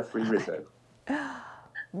 and Jeffrey Rizzo.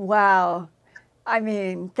 Wow. I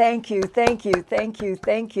mean, thank you.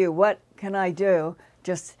 What can I do?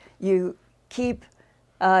 Just you keep,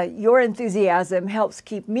 your enthusiasm helps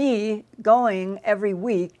keep me going every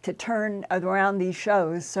week to turn around these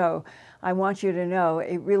shows. So I want you to know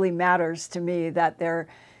it really matters to me that there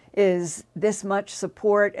is this much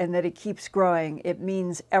support and that it keeps growing. It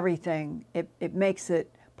means everything. It makes it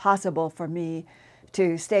possible for me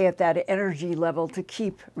to stay at that energy level to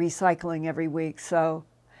keep recycling every week. So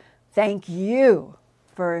thank you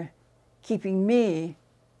for keeping me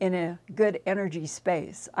in a good energy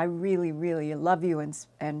space. I really, really love you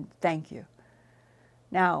and thank you.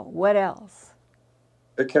 Now, what else?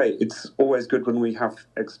 Okay, it's always good when we have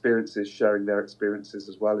experiences sharing their experiences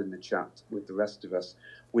as well in the chat with the rest of us.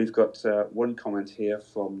 We've got one comment here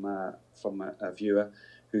from a viewer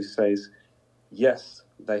who says, yes,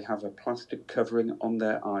 they have a plastic covering on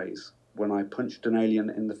their eyes. When I punched an alien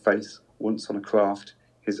in the face once on a craft,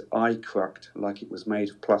 his eye cracked like it was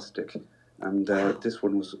made of plastic. And this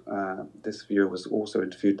viewer was also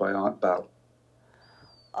interviewed by Art Bell.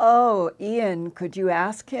 Oh, Ian, could you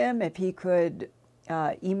ask him if he could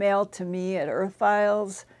email to me at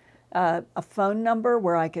Earthfiles a phone number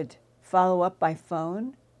where I could follow up by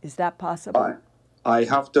phone? Is that possible? I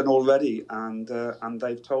have done already, and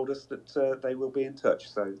they've told us that they will be in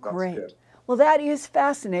touch, so that's Great. Good. Well, that is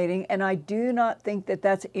fascinating, and I do not think that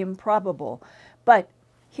that's improbable. But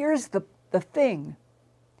here's the thing.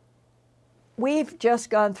 We've just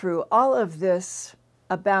gone through all of this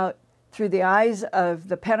through the eyes of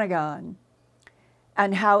the Pentagon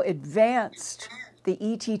and how advanced the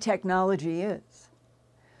ET technology is.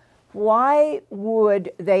 Why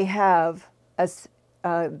would they have, as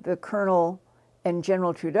the Colonel and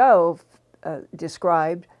General Trudeau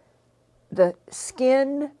described, the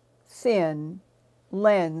skin-thin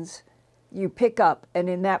lens you pick up? And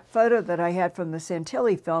in that photo that I had from the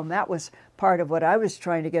Santilli film, that was part of what I was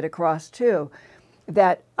trying to get across too,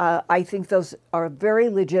 that I think those are very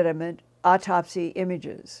legitimate autopsy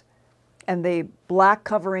images. And the black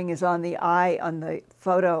covering is on the eye on the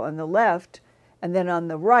photo on the left, and then on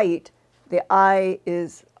the right, the eye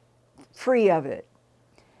is free of it.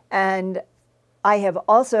 And I have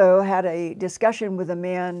also had a discussion with a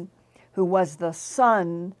man who was the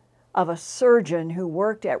son of a surgeon who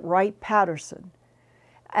worked at Wright-Patterson.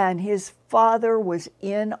 And his father was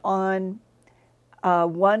in on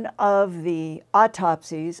one of the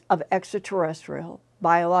autopsies of extraterrestrial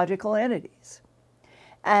biological entities.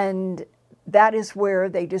 And that is where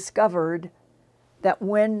they discovered that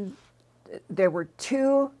when there were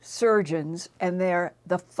two surgeons and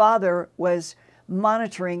the father was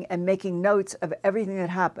monitoring and making notes of everything that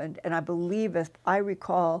happened. And I believe, if I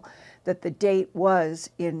recall, that the date was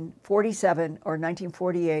in 47 or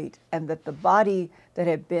 1948, and that the body that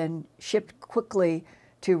had been shipped quickly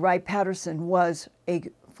to Wright-Patterson was a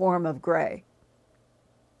form of gray.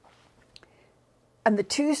 And the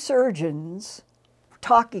two surgeons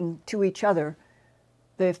talking to each other,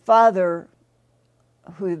 the father,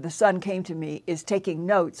 who the son came to me, is taking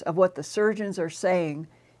notes of what the surgeons are saying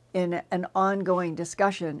in an ongoing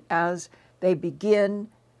discussion as they begin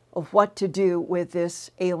of what to do with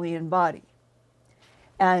this alien body.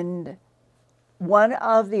 And one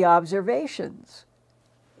of the observations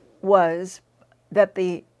was that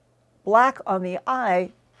the black on the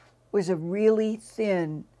eye was a really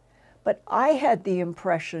thin, but I had the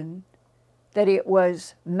impression that it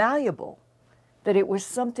was malleable, that it was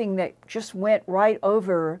something that just went right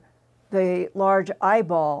over the large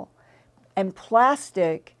eyeball. And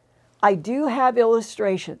plastic, I do have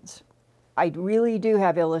illustrations. I really do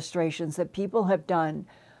have illustrations that people have done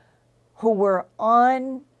who were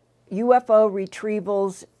on UFO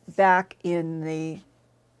retrievals back in the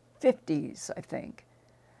 50s, I think.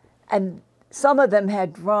 And some of them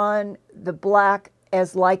had drawn the black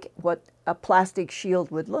as like what a plastic shield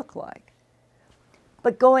would look like.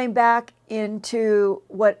 But going back into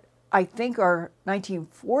what I think are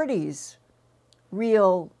 1940s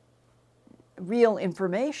real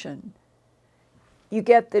information, you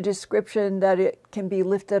get the description that it can be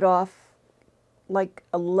lifted off like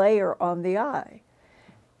a layer on the eye.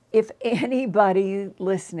 If anybody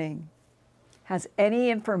listening has any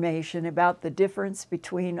information about the difference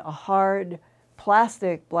between a hard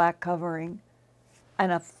plastic black covering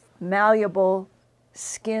and a malleable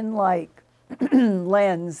skin-like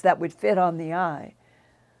lens that would fit on the eye,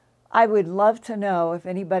 I would love to know if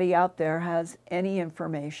anybody out there has any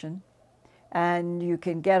information. And you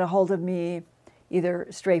can get a hold of me either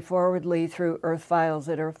straightforwardly through Earthfiles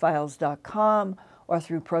at earthfiles.com or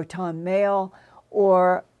through Proton Mail,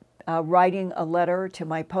 or writing a letter to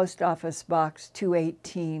my post office box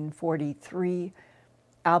 21843,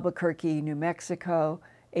 Albuquerque, New Mexico,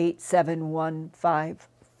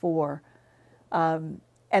 87154. And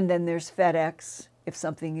then there's FedEx if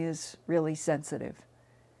something is really sensitive.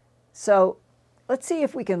 So let's see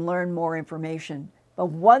if we can learn more information. But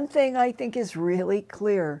one thing I think is really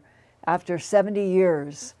clear after 70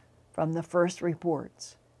 years from the first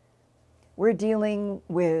reports, we're dealing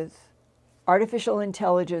with artificial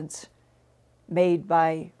intelligence made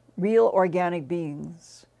by real organic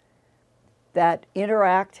beings that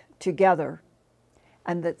interact together,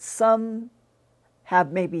 and that some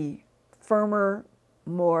have maybe firmer,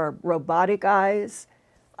 more robotic eyes,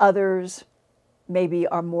 others maybe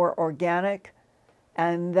are more organic,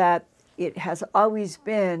 and that it has always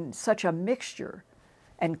been such a mixture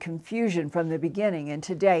and confusion from the beginning. And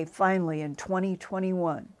today, finally, in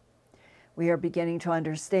 2021, we are beginning to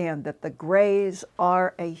understand that the grays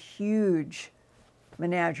are a huge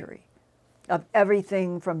menagerie of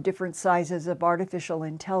everything from different sizes of artificial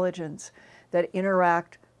intelligence that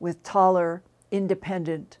interact with taller,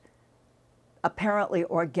 independent, apparently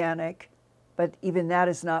organic, but even that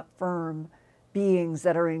is not firm, beings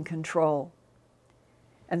that are in control.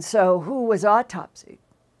 And so who was autopsied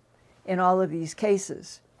in all of these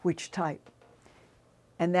cases? Which type?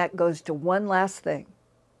 And that goes to one last thing.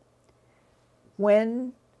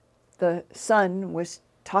 When the son was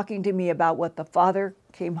talking to me about what the father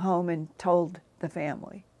came home and told the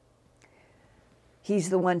family, he's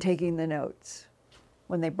the one taking the notes.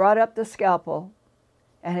 When they brought up the scalpel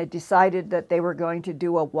and had decided that they were going to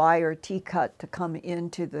do a Y or T cut to come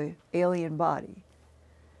into the alien body,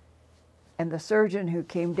 and the surgeon who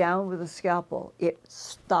came down with the scalpel, it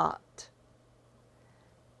stopped.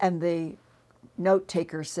 And the note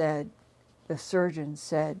taker said, the surgeon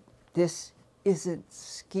said, "This isn't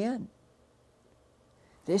skin.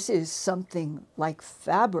 This is something like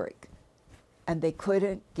fabric." And they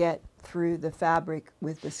couldn't get through the fabric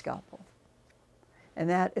with the scalpel. And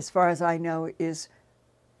that, as far as I know,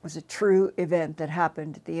 was a true event that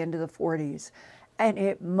happened at the end of the 40s. And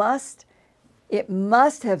it must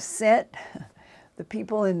have sent the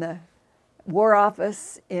people in the War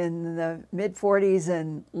Office in the mid-40s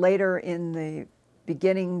and later in the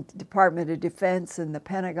beginning Department of Defense and the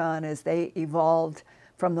Pentagon, as they evolved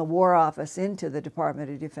from the War Office into the Department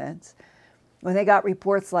of Defense. When they got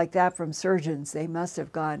reports like that from surgeons, they must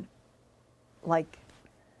have gone like,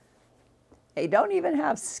 they don't even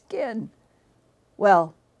have skin.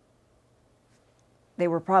 Well, they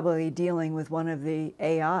were probably dealing with one of the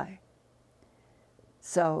AI.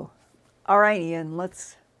 So, all right, Ian,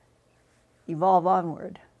 let's evolve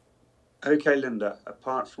onward. Okay, Linda,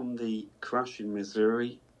 apart from the crash in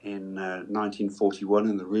Missouri in 1941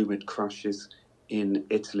 and the rumoured crashes in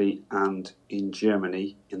Italy and in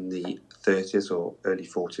Germany in the 30s or early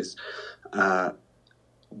 40s,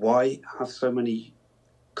 why have so many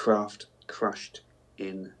craft crashed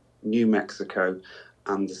in New Mexico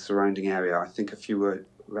and the surrounding area? I think a few were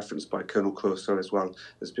referenced by Colonel Corso as well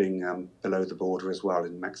as being below the border as well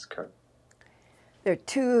in Mexico. There are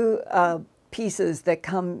two pieces that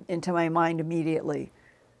come into my mind immediately.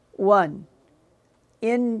 One,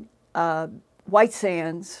 in White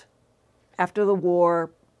Sands, after the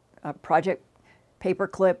war, Project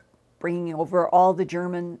Paperclip, bringing over all the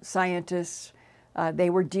German scientists. They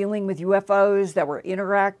were dealing with UFOs that were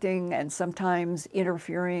interacting and sometimes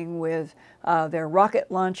interfering with their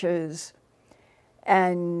rocket launches.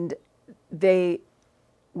 And they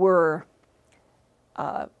were,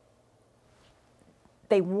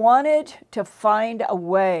 they wanted to find a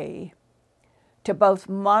way to both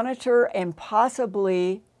monitor and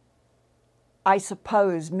possibly, I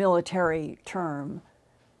suppose, military term,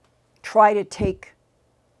 try to take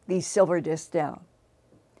these silver discs down.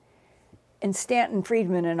 And Stanton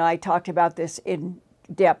Friedman and I talked about this in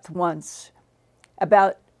depth once,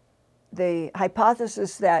 about the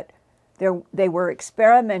hypothesis that they were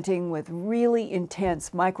experimenting with really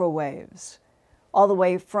intense microwaves, all the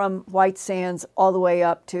way from White Sands all the way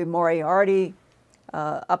up to Moriarty,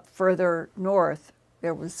 up further north.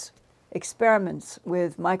 There was experiments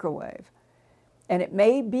with microwave. And it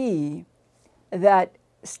may be that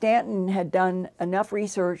Stanton had done enough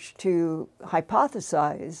research to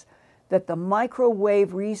hypothesize that the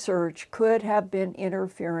microwave research could have been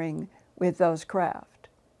interfering with those craft.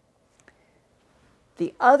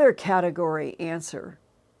 The other category answer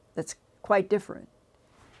that's quite different.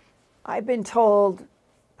 I've been told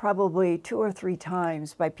probably 2 or 3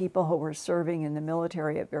 times by people who were serving in the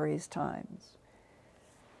military at various times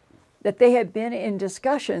that they had been in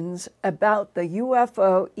discussions about the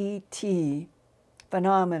UFO ET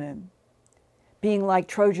phenomenon being like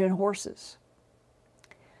Trojan horses.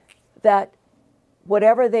 That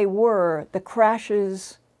whatever they were, the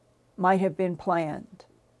crashes might have been planned.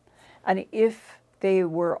 And if they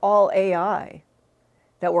were all AI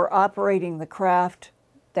that were operating the craft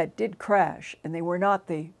that did crash, and they were not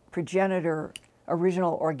the progenitor,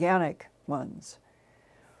 original organic ones,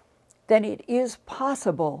 then it is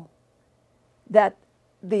possible that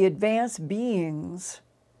the advanced beings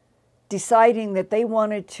deciding that they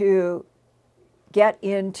wanted to get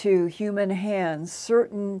into human hands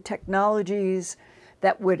certain technologies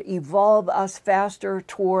that would evolve us faster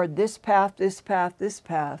toward this path, this path, this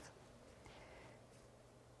path,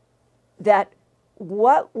 that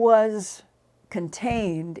what was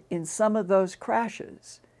contained in some of those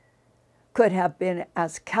crashes could have been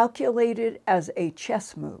as calculated as a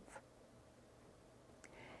chess move.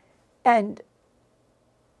 And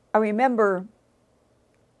I remember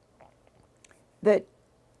that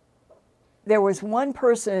there was one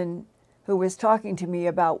person who was talking to me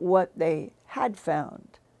about what they had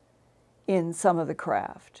found in some of the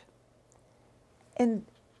craft, and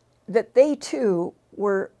that they too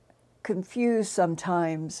were confused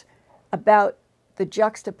sometimes about the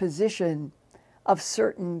juxtaposition of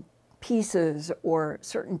certain pieces or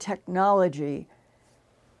certain technology,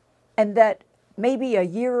 and that maybe a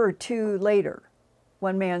year or 2 later,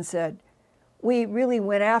 one man said, we really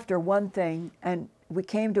went after one thing and we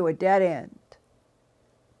came to a dead end.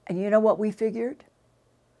 And you know what we figured?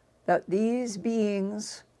 That these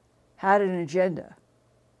beings had an agenda,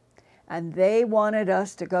 and they wanted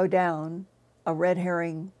us to go down a red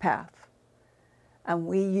herring path. And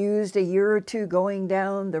we used a year or 2 going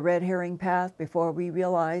down the red herring path before we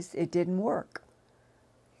realized it didn't work.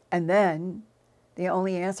 And then the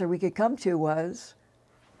only answer we could come to was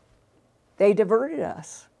they diverted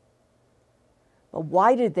us. But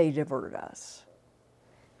why did they divert us?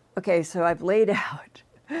 Okay, so I've laid out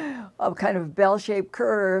a kind of bell-shaped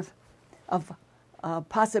curve of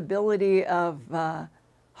possibility of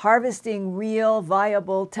harvesting real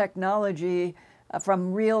viable technology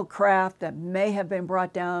from real craft that may have been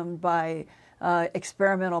brought down by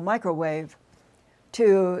experimental microwave,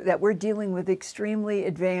 to that we're dealing with extremely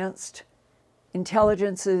advanced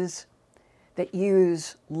intelligences that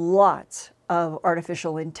use lots of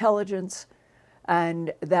artificial intelligence,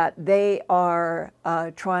 and that they are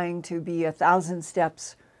trying to be 1,000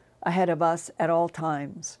 steps ahead of us at all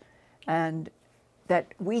times, and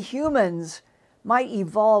that we humans might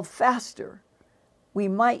evolve faster. We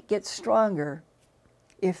might get stronger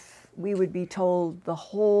if we would be told the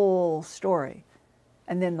whole story,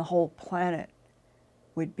 and then the whole planet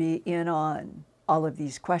would be in on all of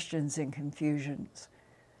these questions and confusions.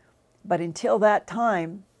 But until that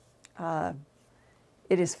time,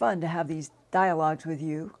 it is fun to have these dialogues with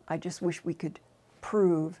you. I just wish we could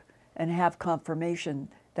prove and have confirmation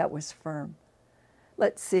that was firm.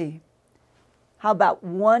 Let's see. How about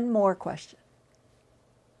one more question?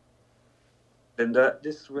 Linda,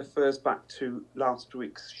 this refers back to last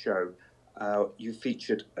week's show. You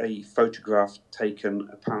featured a photograph taken,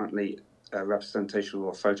 apparently a representation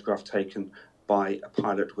or a photograph taken by a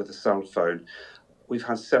pilot with a cell phone. We've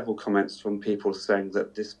had several comments from people saying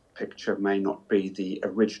that this picture may not be the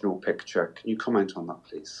original picture. Can you comment on that,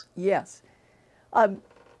 please? Yes. I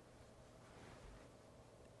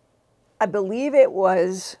believe it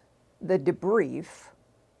was the debrief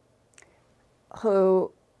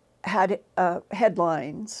who had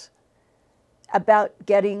headlines about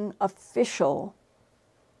getting official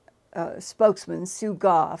spokesman, Sue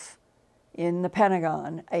Goff, in the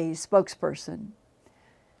Pentagon, a spokesperson,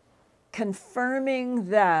 confirming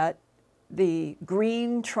that the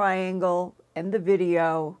green triangle and the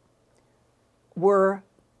video were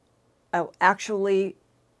actually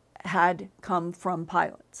had come from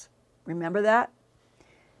pilots. Remember that?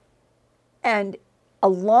 And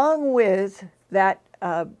along with that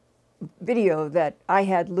video that I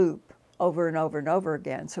had loop over and over and over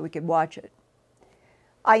again so we could watch it,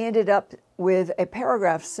 I ended up with a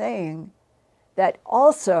paragraph saying that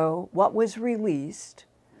also what was released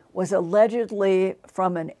was allegedly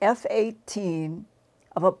from an F-18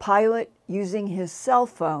 of a pilot using his cell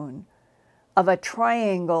phone of a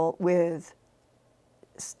triangle with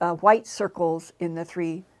white circles in the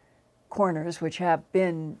three corners, which have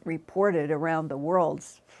been reported around the world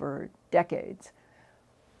for decades.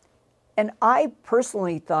 And I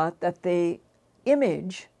personally thought that the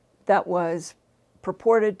image that was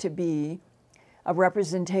purported to be a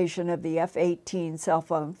representation of the F-18 cell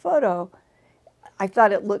phone photo, I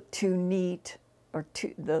thought it looked too neat, or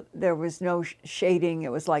there was no shading.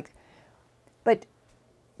 It was like, but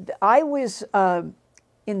I was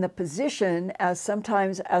in the position as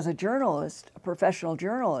sometimes as a journalist, a professional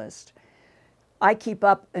journalist, I keep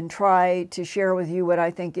up and try to share with you what I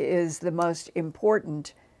think is the most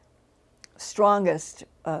important, strongest,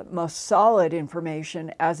 most solid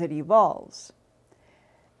information as it evolves.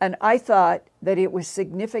 And I thought that it was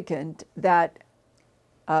significant that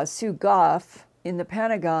Sue Goff in the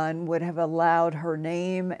Pentagon would have allowed her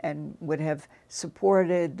name and would have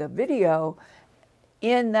supported the video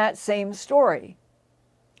in that same story.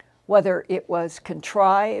 Whether it was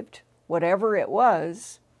contrived, whatever it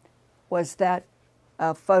was that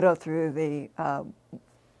photo through the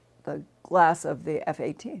glass of the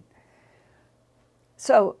F-18.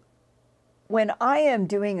 So when I am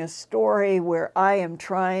doing a story where I am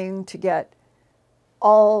trying to get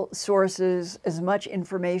all sources, as much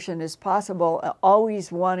information as possible,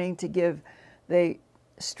 always wanting to give the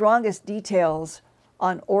strongest details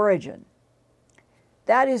on origin,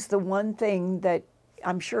 that is the one thing that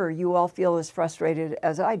I'm sure you all feel as frustrated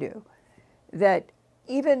as I do, that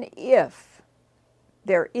even if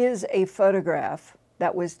there is a photograph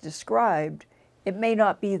that was described, it may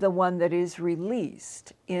not be the one that is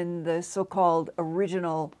released in the so-called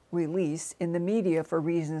original release in the media for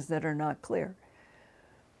reasons that are not clear.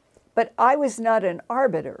 But I was not an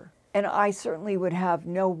arbiter, and I certainly would have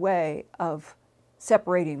no way of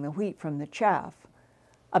separating the wheat from the chaff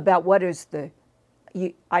about what is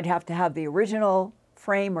I'd have to have the original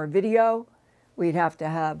frame or video, we'd have to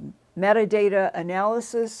have metadata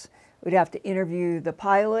analysis, we'd have to interview the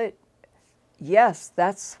pilot. Yes,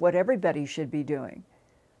 that's what everybody should be doing.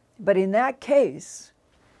 But in that case,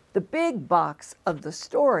 the big box of the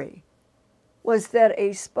story was that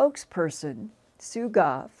a spokesperson, Sue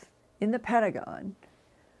Goff, in the Pentagon,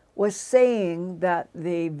 was saying that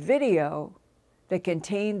the video that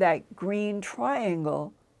contained that green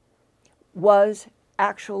triangle was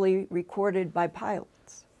actually recorded by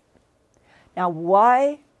pilots. Now,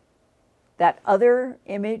 why that other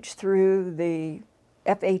image through the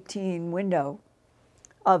F-18 window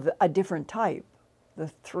of a different type, the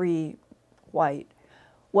three white,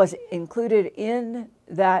 was included in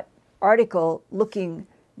that article looking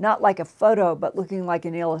not like a photo, but looking like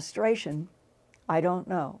an illustration, I don't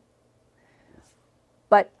know.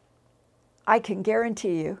 But I can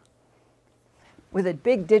guarantee you, with a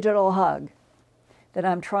big digital hug, that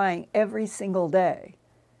I'm trying every single day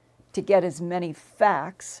to get as many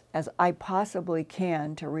facts as I possibly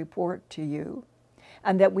can to report to you,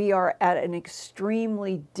 and that we are at an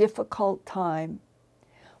extremely difficult time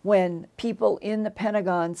when people in the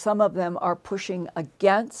Pentagon, some of them are pushing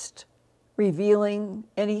against revealing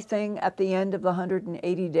anything at the end of the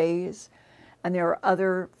 180 days, and there are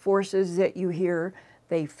other forces that you hear,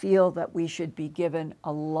 they feel that we should be given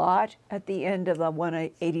a lot at the end of the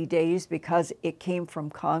 180 days because it came from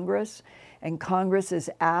Congress, and Congress has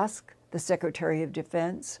asked the Secretary of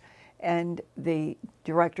Defense and the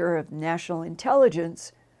Director of National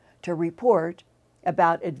Intelligence to report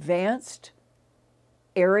about advanced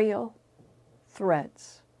aerial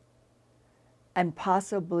threats and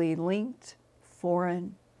possibly linked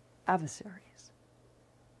foreign adversaries.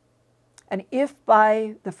 And if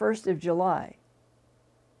by the 1st of July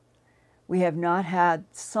we have not had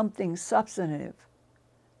something substantive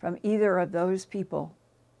from either of those people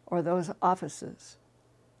or those offices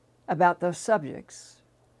about those subjects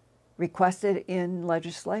requested in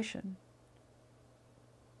legislation,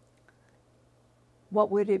 what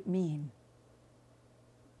would it mean?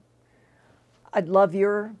 I'd love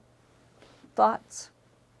your thoughts.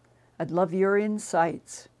 I'd love your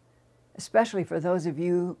insights, especially for those of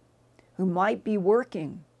you who might be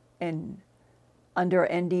working under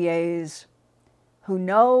NDAs, who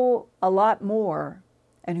know a lot more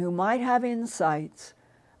and who might have insights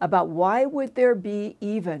about why would there be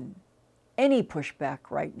even any pushback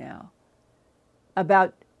right now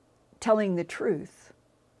about telling the truth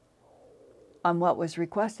on what was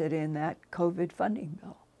requested in that COVID funding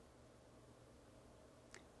bill.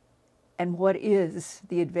 And what is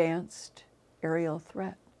the advanced aerial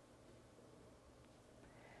threat?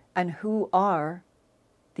 And who are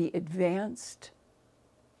the advanced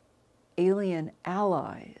alien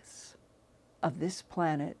allies of this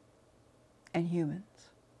planet and humans?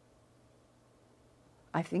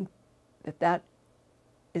 I think that that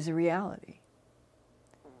is a reality.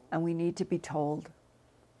 And we need to be told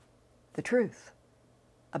the truth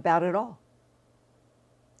about it all.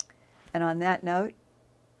 And on that note,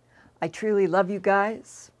 I truly love you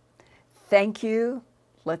guys. Thank you.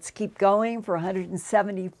 Let's keep going for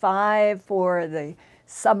 175 for the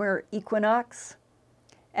summer equinox.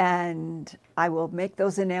 And I will make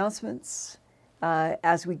those announcements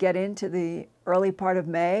as we get into the early part of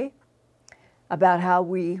May about how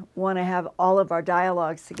we want to have all of our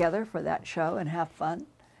dialogues together for that show and have fun.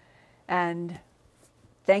 And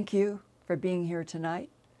thank you for being here tonight.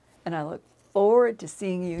 And I look forward to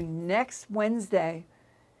seeing you next Wednesday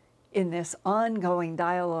in this ongoing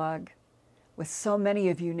dialogue with so many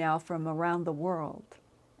of you now from around the world.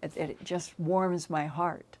 It just warms my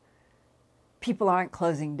heart. People aren't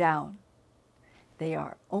closing down. They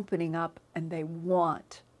are opening up and they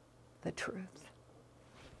want the truth.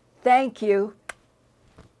 Thank you.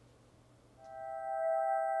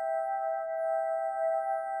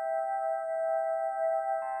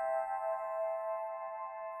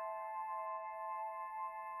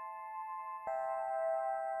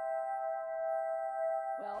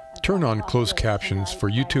 Turn on closed captions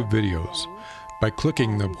for YouTube videos by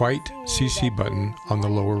clicking the white CC button on the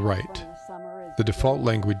lower right. The default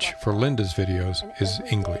language for Linda's videos is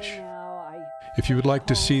English. If you would like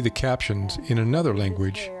to see the captions in another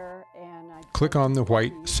language, click on the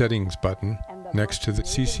white settings button next to the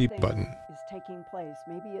CC button.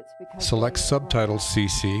 Select Subtitles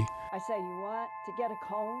CC,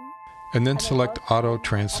 and then select Auto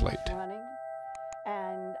Translate.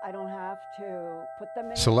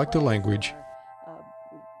 Select a language,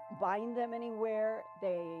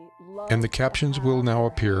 and the captions will now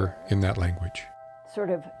appear in that language. Sort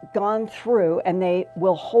of gone through, and they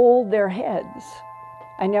will hold their heads.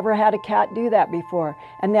 I never had a cat do that before.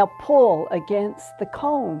 And they'll pull against the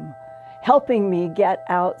comb, helping me get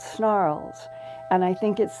out snarls. And I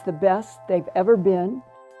think it's the best they've ever been.